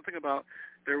said something about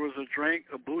there was a drink,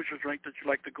 a bougie drink that you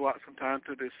like to go out sometime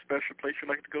to this special place you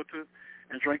like to go to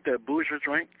and drink that bougie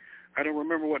drink. I don't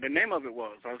remember what the name of it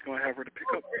was. I was going to have her to pick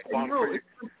up one for you.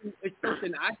 It's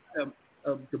something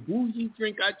the bougie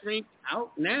drink I drink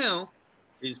out now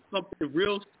is something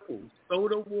real simple.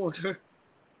 Soda water.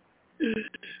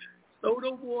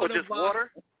 Soda water, just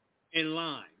water? And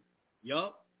lime.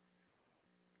 Yup.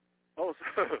 Oh,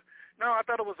 no, I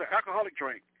thought it was an alcoholic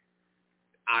drink.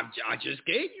 I just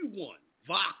gave you one.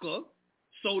 Vodka,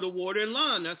 soda water, and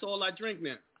lime. That's all I drink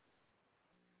now.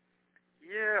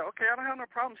 Yeah, okay, I don't have no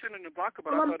problem sitting in the vodka,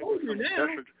 but Well, I I'm thought it was older some now.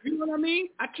 special. You know what I mean?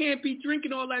 I can't be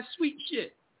drinking all that sweet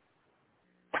shit.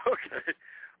 Okay.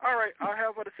 All right, I'll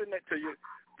have her to send that to you.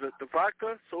 The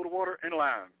vodka, soda water, and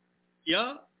lime.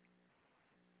 Yeah.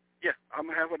 Yeah, I'm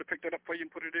going to have her to pick that up for you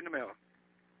and put it in the mail.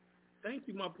 Thank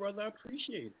you, my brother. I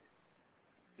appreciate it.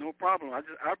 No problem.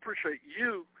 I appreciate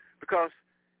you because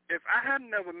if I hadn't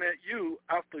never met you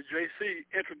after JC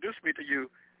introduced me to you,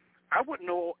 I wouldn't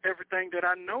know everything that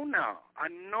I know now. I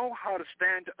know how to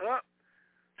stand up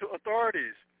to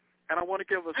authorities, and I want to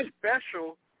give a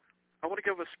special.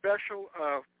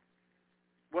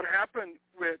 What happened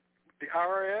with the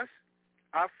IRS?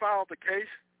 I filed the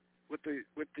case with the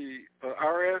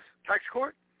IRS tax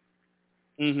court.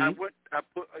 Mm-hmm. I put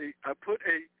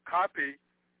a copy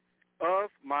of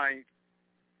my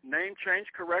name change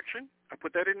correction. I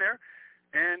put that in there,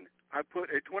 and I put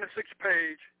a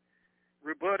 26-page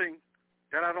rebutting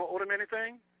that I don't owe them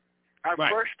anything. I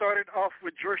first started off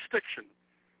with jurisdiction.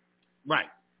 Right.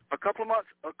 A couple of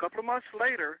months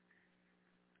later,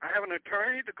 I have an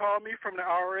attorney to call me from the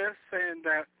IRS saying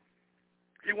that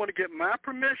he wanted to get my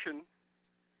permission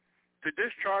to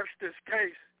discharge this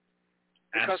case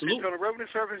because the Internal Revenue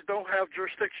Service don't have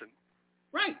jurisdiction.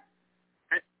 Right.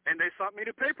 And they sent me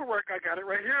the paperwork. I got it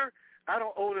right here. I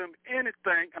don't owe them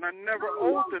anything, and I never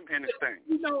owed them anything.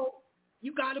 You know,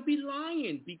 you got to be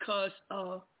lying because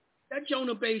that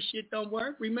Jonah Bay shit don't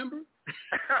work, remember?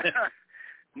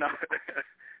 No,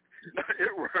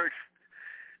 it works.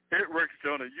 It works,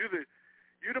 Jonah.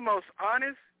 You're the most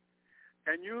honest,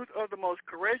 and you are the most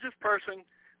courageous person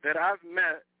that I've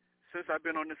met since I've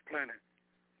been on this planet.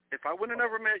 If I wouldn't have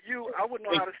ever met you, I wouldn't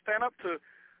know how to stand up to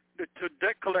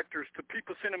debt collectors, to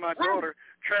people sending my daughter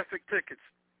traffic tickets.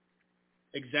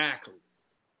 Exactly.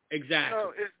 I'm glad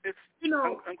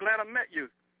I met you.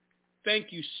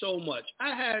 Thank you so much.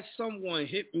 I had someone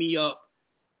hit me up.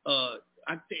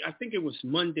 I think it was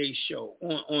Monday's show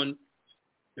on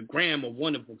the gram or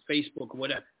one of them, Facebook or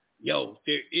whatever. Yo,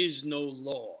 there is no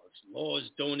laws.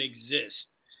 Laws don't exist.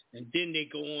 And then they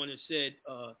go on and said,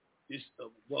 the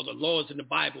laws in the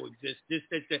Bible exist. This.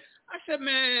 I said,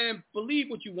 man, believe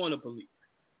what you want to believe.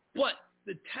 But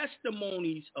the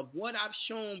testimonies of what I've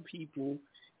shown people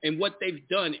and what they've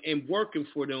done and working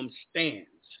for them stands.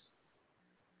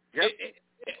 Yep.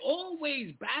 It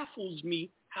always baffles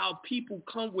me how people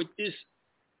come with this,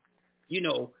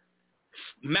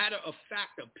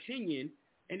 matter-of-fact opinion,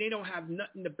 and they don't have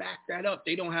nothing to back that up.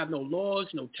 They don't have no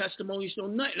laws, no testimonies, no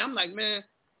nothing. I'm like, man,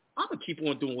 I'm going to keep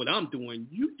on doing what I'm doing.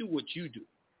 You do what you do.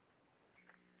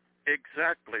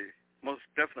 Exactly. Most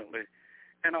definitely.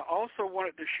 And I also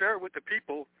wanted to share with the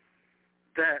people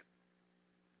that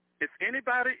if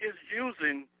anybody is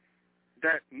using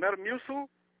that Metamucil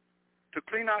to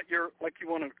clean out you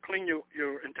want to clean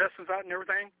your intestines out and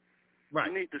everything, right,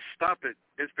 you need to stop it.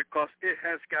 It's because it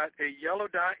has got a yellow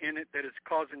dye in it that is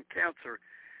causing cancer.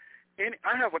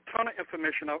 I have a ton of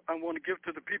information I want to give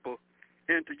to the people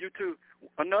and to you too.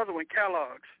 Another one,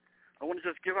 Kellogg's. I want to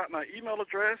just give out my email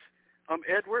address. I'm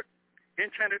Edward,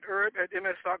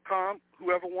 enchantedherb@ms.com.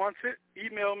 Whoever wants it,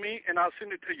 email me and I'll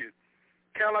send it to you.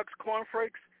 Kellogg's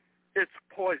cornflakes, it's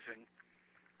poison.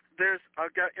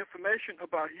 I've got information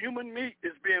about human meat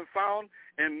is being found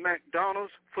in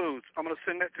McDonald's foods. I'm going to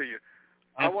send that to you.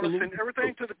 Absolutely. I want to send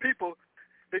everything to the people.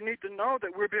 They need to know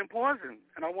that we're being poisoned,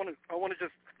 and I want to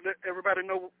just let everybody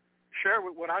know, share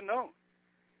with what I know.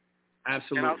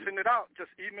 Absolutely. And I'll send it out. Just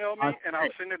email me, and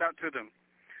I'll send it out to them.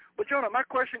 But, Jonah, my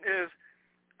question is,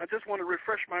 I just want to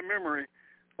refresh my memory.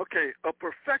 Okay, a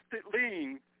perfected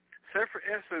lien, say, for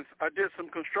instance, I did some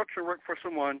construction work for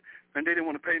someone, and they didn't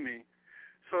want to pay me.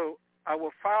 So I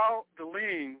will file the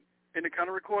lien in the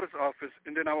county recorder's office,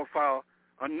 and then I will file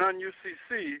a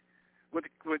non-UCC with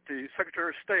the Secretary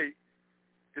of State.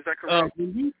 Is that correct?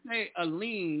 When you say a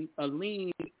lien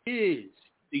is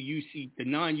the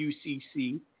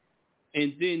non-UCC,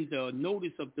 and then the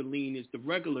notice of the lien is the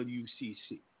regular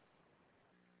UCC.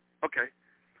 Okay.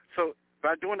 So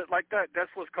by doing it like that, that's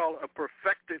what's called a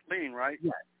perfected lien, right?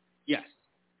 Yes.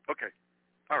 Okay.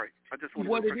 All right. I just want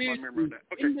to refresh my memory on that.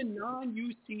 Okay. In the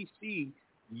non-UCC,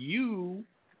 you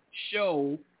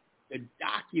show the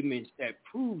documents that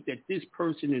prove that this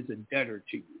person is a debtor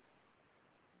to you.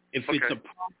 If it's a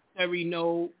promissory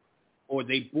note or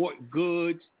they bought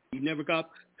goods, you never got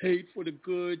paid for the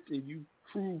goods, and you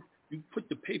put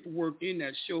the paperwork in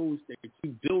that shows that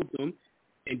you billed them,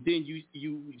 and then you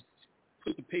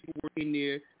put the paperwork in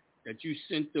there that you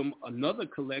sent them another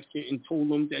collection and told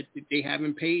them that they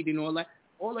haven't paid and all that.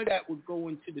 All of that would go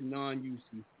into the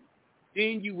non-UCC.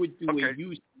 Then you would do a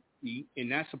UCC,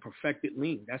 and that's a perfected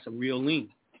lien. That's a real lien.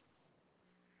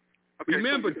 Okay,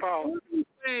 remember, so the only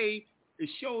way to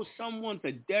show someone's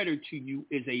a debtor to you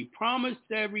is a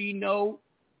promissory note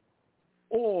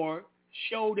or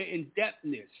show the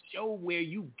indebtedness, show where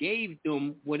you gave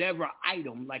them whatever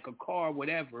item, like a car,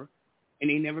 whatever, and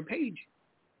they never paid you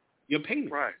your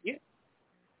payment. Right. Yeah.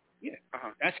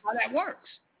 That's how that works.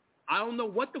 I don't know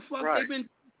what the fuck they've been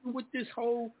doing with this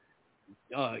whole,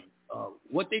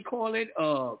 what they call it,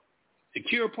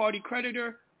 secure party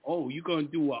creditor. Oh, you're gonna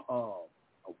do a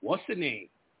what's the name?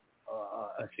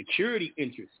 A security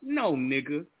interest. No,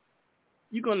 nigga.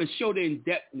 You're going to show the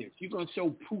indebtedness. You're going to show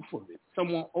proof of it.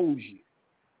 Someone owes you.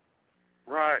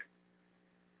 Right.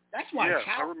 That's why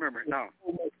I remember it now.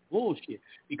 So much bullshit.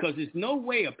 Because there's no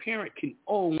way a parent can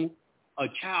own a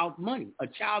child money. A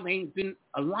child ain't been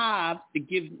alive to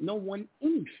give no one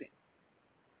anything.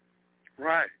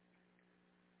 Right.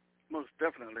 Most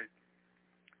definitely.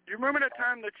 You remember that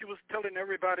time that you was telling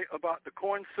everybody about the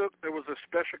corn silk? There was a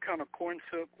special kind of corn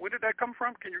silk. Where did that come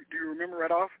from? Do you remember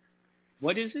right off?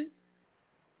 What is it?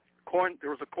 There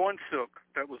was a corn silk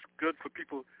that was good for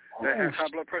people that have high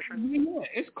blood pressure. Yeah,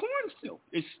 it's corn silk.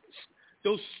 It's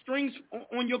those strings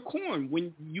on your corn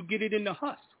when you get it in the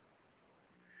husk.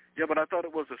 Yeah, but I thought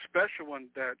it was a special one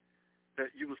that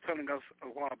you was telling us a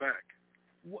while back.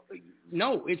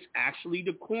 No, it's actually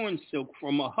the corn silk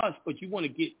from a husk, but you want to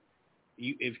get,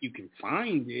 if you can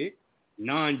find it,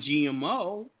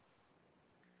 non-GMO.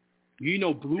 You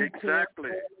know, blue corn. Exactly.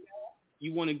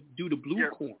 You want to do the blue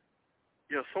corn.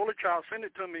 Yeah, Solar Child sent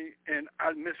it to me, and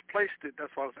I misplaced it.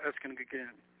 That's why I was asking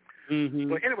again. Mm-hmm.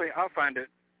 But anyway, I'll find it.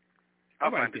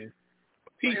 I'll find it.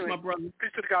 Peace, anyway, my brother.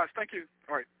 Peace to the guys. Thank you.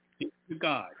 All right. Peace to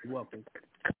God. You're welcome.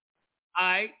 All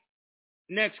right.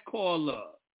 Next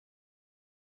caller.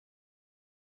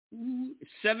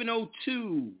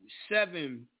 702-712.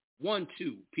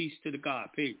 Peace to the God.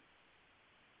 Peace.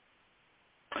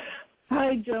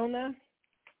 Hi, Jonah.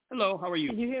 Hello. How are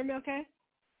you? Can you hear me okay?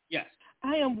 Yes.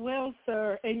 I am well,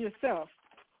 sir. And yourself?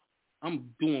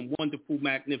 I'm doing wonderful,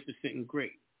 magnificent, and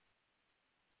great.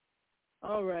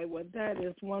 All right. Well, that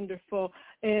is wonderful.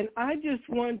 And I just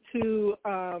want to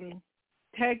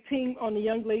tag team on the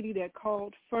young lady that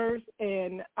called first,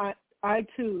 and I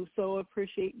too, so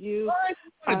appreciate you.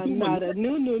 I'm not a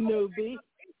newbie.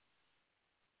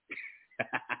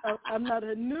 I'm not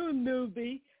a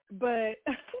newbie, but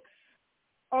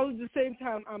all at the same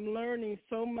time, I'm learning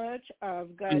so much.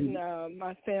 I've gotten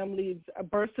my family's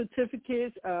birth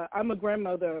certificates. I'm a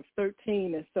grandmother of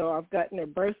 13, and so I've gotten their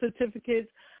birth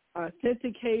certificates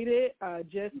authenticated. I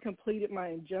just completed my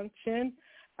injunction.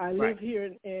 I live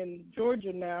here in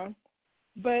Georgia now.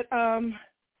 But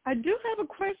I do have a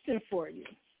question for you.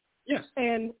 Yes.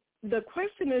 And the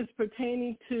question is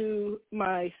pertaining to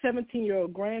my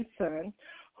 17-year-old grandson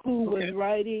who was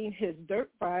riding his dirt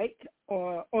bike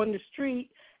on the street,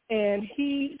 and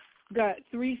he got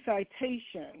 3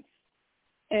 citations.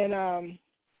 And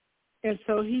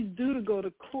so he's due to go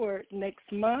to court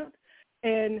next month.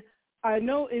 And I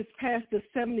know it's past the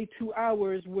 72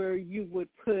 hours where you would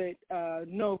put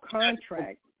no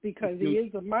contract because he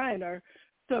is a minor.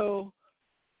 So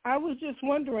I was just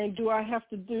wondering, do I have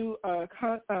to do a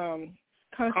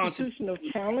constitutional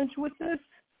challenge with this?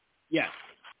 Yes.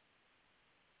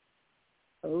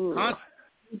 Oh.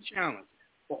 Constitutional challenge.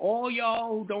 For all y'all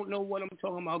who don't know what I'm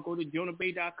talking about, go to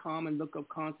jonahbay.com and look up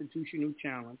constitutional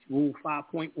challenge, rule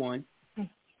 5.1,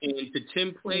 and the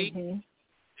template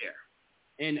there.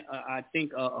 And I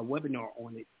think a webinar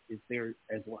on it is there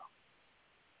as well.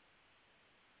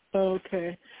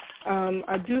 Okay.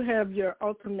 I do have your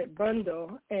ultimate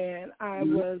bundle, and I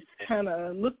was kind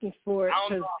of looking for it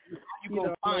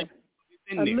because,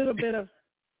 a little bit of,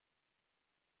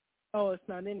 it's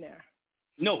not in there.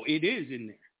 No, it is in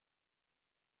there.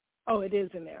 Oh, it is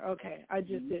in there. Okay. I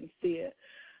just didn't see it.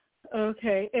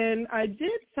 Okay. And I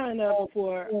did sign up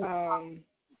for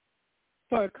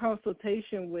a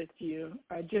consultation with you.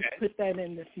 I just put that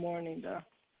in this morning, though.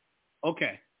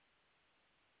 Okay.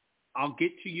 I'll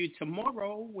get to you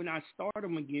tomorrow when I start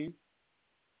them again.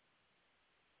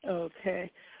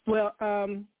 Okay. Well,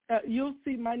 you'll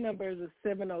see my number is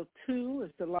 702.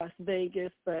 It's the Las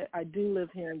Vegas, but I do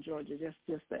live here in Georgia, just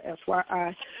the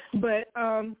FYI. But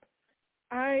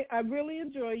I really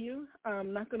enjoy you.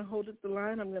 I'm not going to hold up the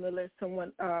line. I'm going to let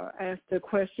someone ask the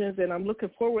questions, and I'm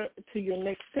looking forward to your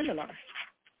next seminar.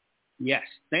 Yes.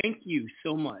 Thank you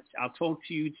so much. I'll talk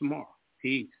to you tomorrow.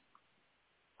 Peace.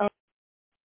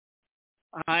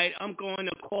 All right, I'm going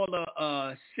to call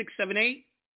 678-799.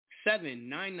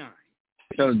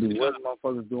 So do what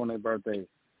motherfuckers do on their birthdays?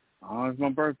 Oh, it's my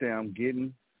birthday. I'm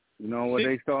getting, what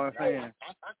they start saying?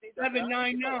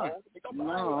 799.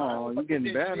 No, you're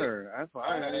getting better. That's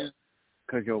why.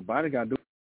 Because your body got to do.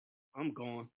 I'm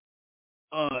gone.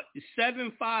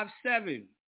 757-755.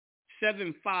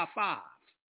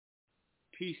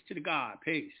 Peace to the God.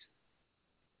 Peace.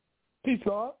 Peace,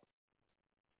 God.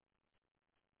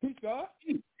 Peace, God.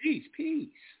 Peace.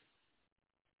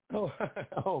 Oh,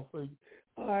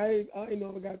 I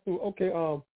never got through. Okay,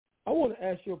 I want to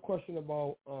ask you a question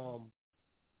about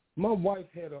my wife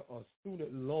had a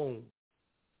student loan,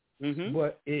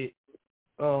 but it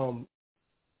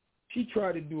she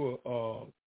tried to do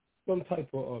some type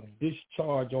of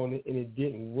discharge on it, and it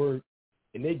didn't work,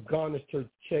 and they garnished her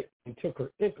check and took her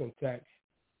income tax.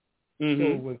 So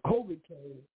when COVID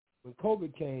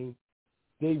came,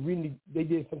 they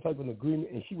did some type of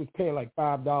agreement, and she was paying like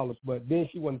 $5, but then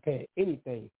she wasn't paying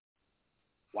anything.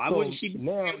 Why wouldn't she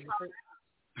now?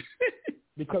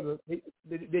 Because of,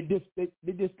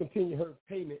 they discontinued her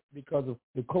payment because of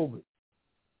the COVID.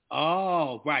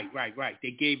 Oh, right.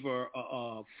 They gave her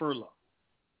a furlough.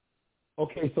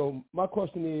 Okay, so my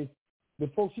question is,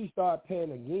 before she started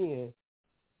paying again,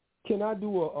 can I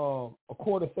do a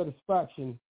court of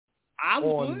satisfaction? I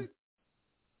would.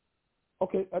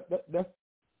 Okay, that's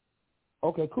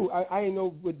okay. Cool. I didn't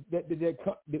know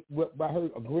by her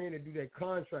agreeing to do that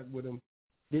contract with him,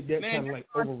 did that kind of like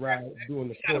override doing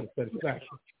the court of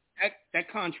satisfaction? That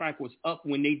contract was up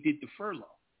when they did the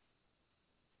furlough.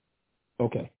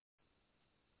 Okay,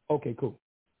 cool.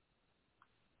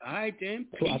 All right, then.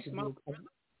 Peace,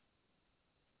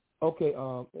 Okay,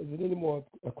 is there any more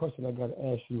question I got to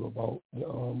ask you about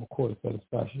the court of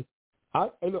satisfaction?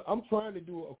 I'm trying to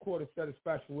do a court of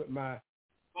satisfaction with my...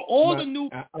 the new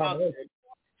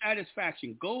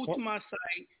satisfaction. Go to my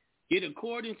site, get a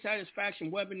court and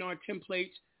satisfaction webinar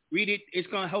templates, read it. It's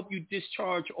going to help you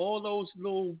discharge all those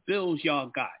little bills y'all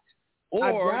got.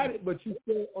 Or I got it, but you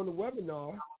said on the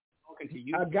webinar...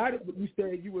 I got it, but you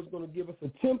said you was going to give us a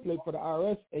template for the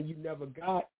IRS, and you never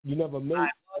made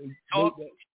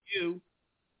you.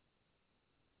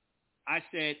 I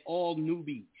said all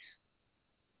newbies.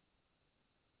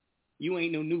 You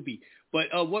ain't no newbie.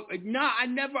 But I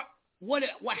never. What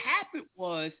happened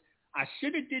was I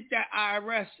should have did that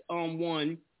IRS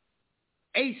one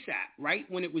ASAP, right,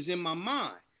 when it was in my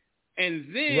mind,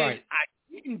 and then I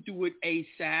didn't do it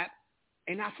ASAP,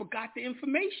 and I forgot the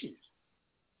information.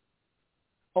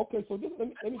 Okay, so let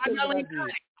me tell you what I did. I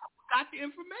got the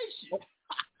information.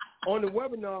 On the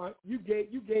webinar, you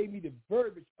gave me the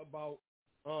verbiage about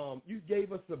you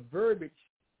gave us the verbiage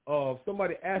of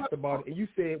somebody asked about it, and you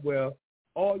said, well,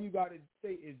 all you got to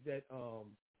say is that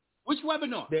which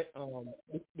webinar? That on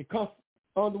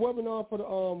the webinar for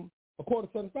the court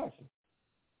of satisfaction.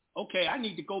 Okay, I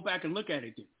need to go back and look at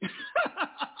it then.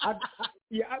 I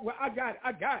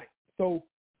got it. So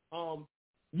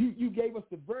you gave us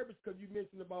the verbiage because you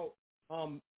mentioned about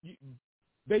you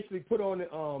basically put on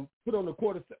the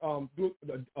court of do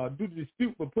the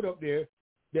dispute, but put up there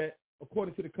that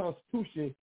according to the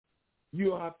Constitution you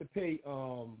don't have to pay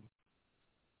what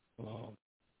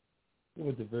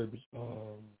was the verbiage?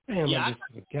 I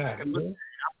forgot.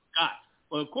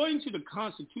 Well, according to the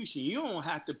Constitution, you don't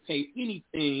have to pay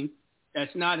anything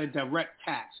that's not a direct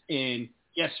tax. And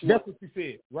guess what? That's what you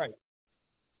said, right?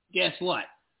 Guess what?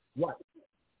 What?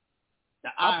 The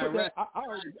IRS direct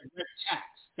tax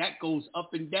that goes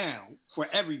up and down for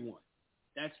everyone.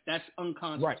 That's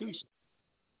unconstitutional.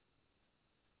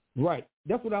 Right.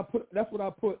 That's what I put.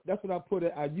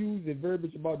 I used the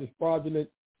verbiage about this fraudulent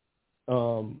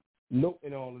note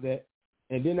and all of that,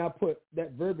 and then I put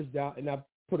that verbiage down, and I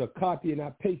put a copy and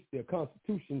I pasted the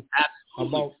Constitution.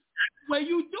 Absolutely. About. That's the way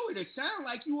you do it. It sounds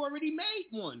like you already made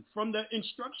one from the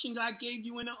instructions I gave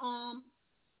you in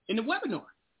the webinar.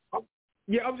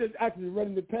 Yeah, I'm just actually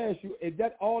running it past you. Is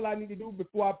that all I need to do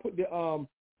before I put the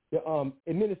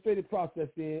administrative process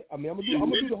in? I mean, I'm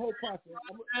gonna do the whole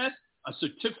process. A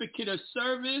certificate of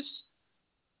service,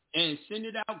 and send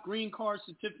it out. Green card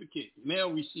certificate, mail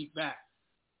receipt back.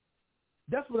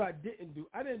 That's what I didn't do.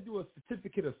 I didn't do a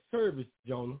certificate of service,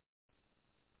 Jonah.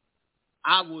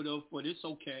 I would have, but it's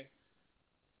okay.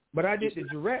 But I did the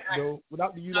direct though,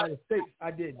 without the United States. I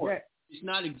did that. It's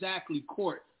not exactly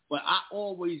court. But I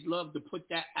always love to put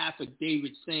that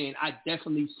affidavit saying I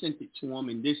definitely sent it to him,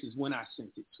 and this is when I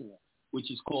sent it to him, which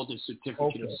is called a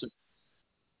certificate of service.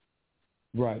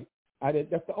 Right.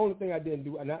 That's the only thing I didn't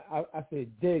do, and I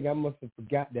said, dang, I must have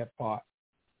forgot that part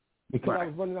because I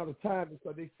was running out of time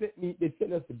because they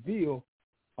sent us a bill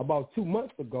about 2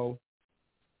 months ago,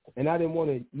 and I didn't want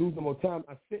to lose no more time.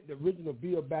 I sent the original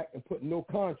bill back and put no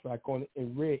contract on it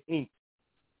in red ink.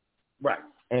 Right.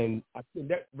 And I sent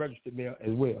that registered mail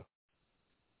as well.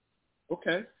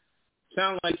 Okay.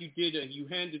 Sound like you did you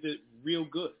handled it real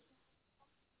good.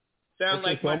 Sound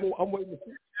like I'm waiting to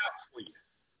see out for you.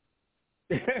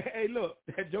 Hey, look,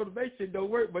 that Jonah Bay shit don't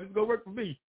work, but it's gonna work for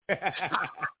me.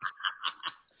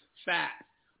 Fact.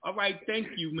 All right, thank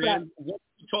you, man. What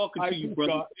are talking to you,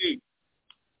 brother?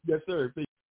 Yes, sir. Peace.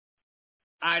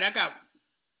 All right, I got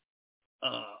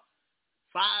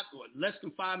less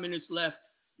than 5 minutes left.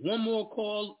 One more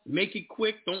call. Make it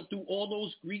quick. Don't do all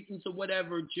those greetings or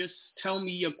whatever. Just tell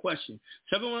me your question.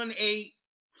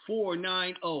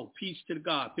 718-490. Peace to the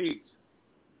God. Peace.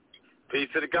 Peace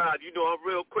to the God. You know I'm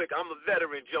real quick. I'm a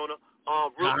veteran, Jonah.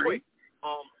 Real quick.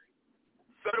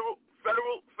 Federal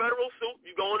suit.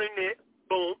 You going in there?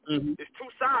 Boom. Mm-hmm. There's two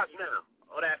sides now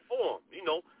of that form. You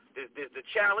know, there's the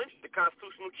challenge, the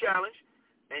constitutional challenge,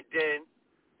 and then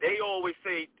they always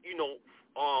say,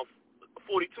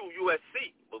 42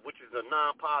 USC, which is a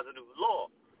non-positive law.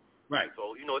 Right.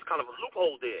 So, it's kind of a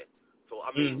loophole there. So,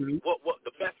 I mean, what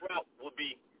the best route would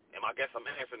be, and I guess I'm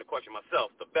answering the question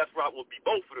myself, the best route would be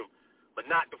both of them, but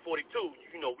not the 42.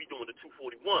 We doing the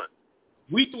 241.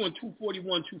 We doing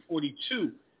 241,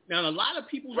 242. Now, a lot of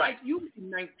people like you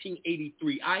in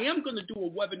 1983. I am going to do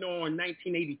a webinar on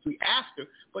 1983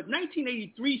 after, but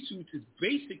 1983 suits is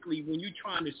basically when you're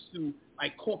trying to sue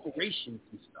like corporations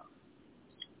and stuff.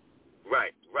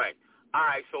 Right. All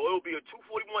right, so it'll be a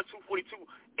 241, 242,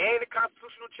 and a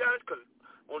constitutional challenge, because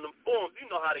on them forms, you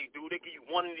know how they do. They give you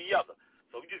one and the other.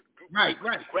 So you just grab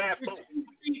both.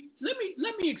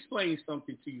 Let me explain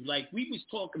something to you. Like, we was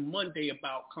talking Monday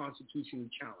about constitutional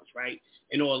challenge, right,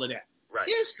 and all of that. Right.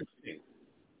 Here's the thing.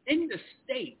 In the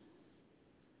state,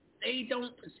 they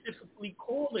don't specifically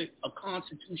call it a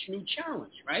constitutional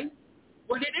challenge, right?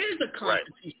 But it is a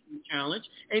constitutional challenge,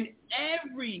 and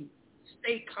every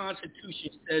state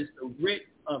constitution says the writ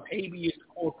of habeas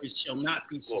corpus shall not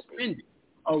be suspended.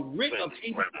 A writ of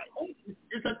habeas corpus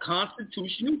is a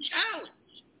constitutional challenge.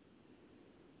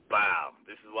 Wow,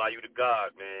 this is why you the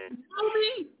God, man. You know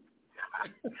me?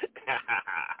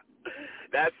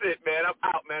 That's it, man. I'm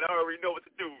out, man. I already know what to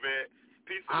do, man.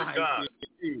 Peace to the God.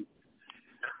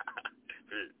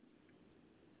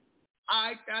 All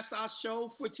right, that's our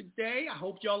show for today. I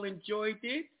hope y'all enjoyed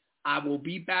it. I will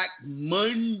be back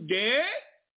Monday.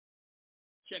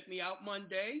 Check me out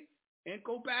Monday. And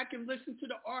go back and listen to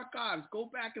the archives. Go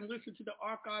back and listen to the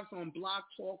archives on Blog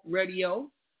Talk Radio,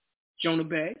 Jonah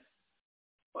Bay.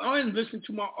 And listen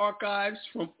to my archives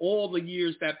from all the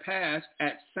years that passed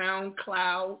at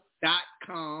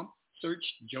SoundCloud.com. Search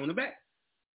Jonah Bay.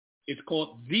 It's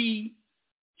called the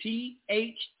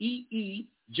THEE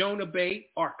Jonah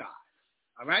Bay Archive.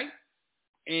 All right?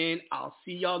 And I'll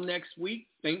see y'all next week.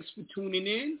 Thanks for tuning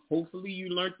in. Hopefully you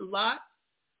learned a lot.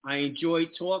 I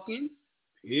enjoyed talking.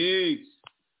 Peace.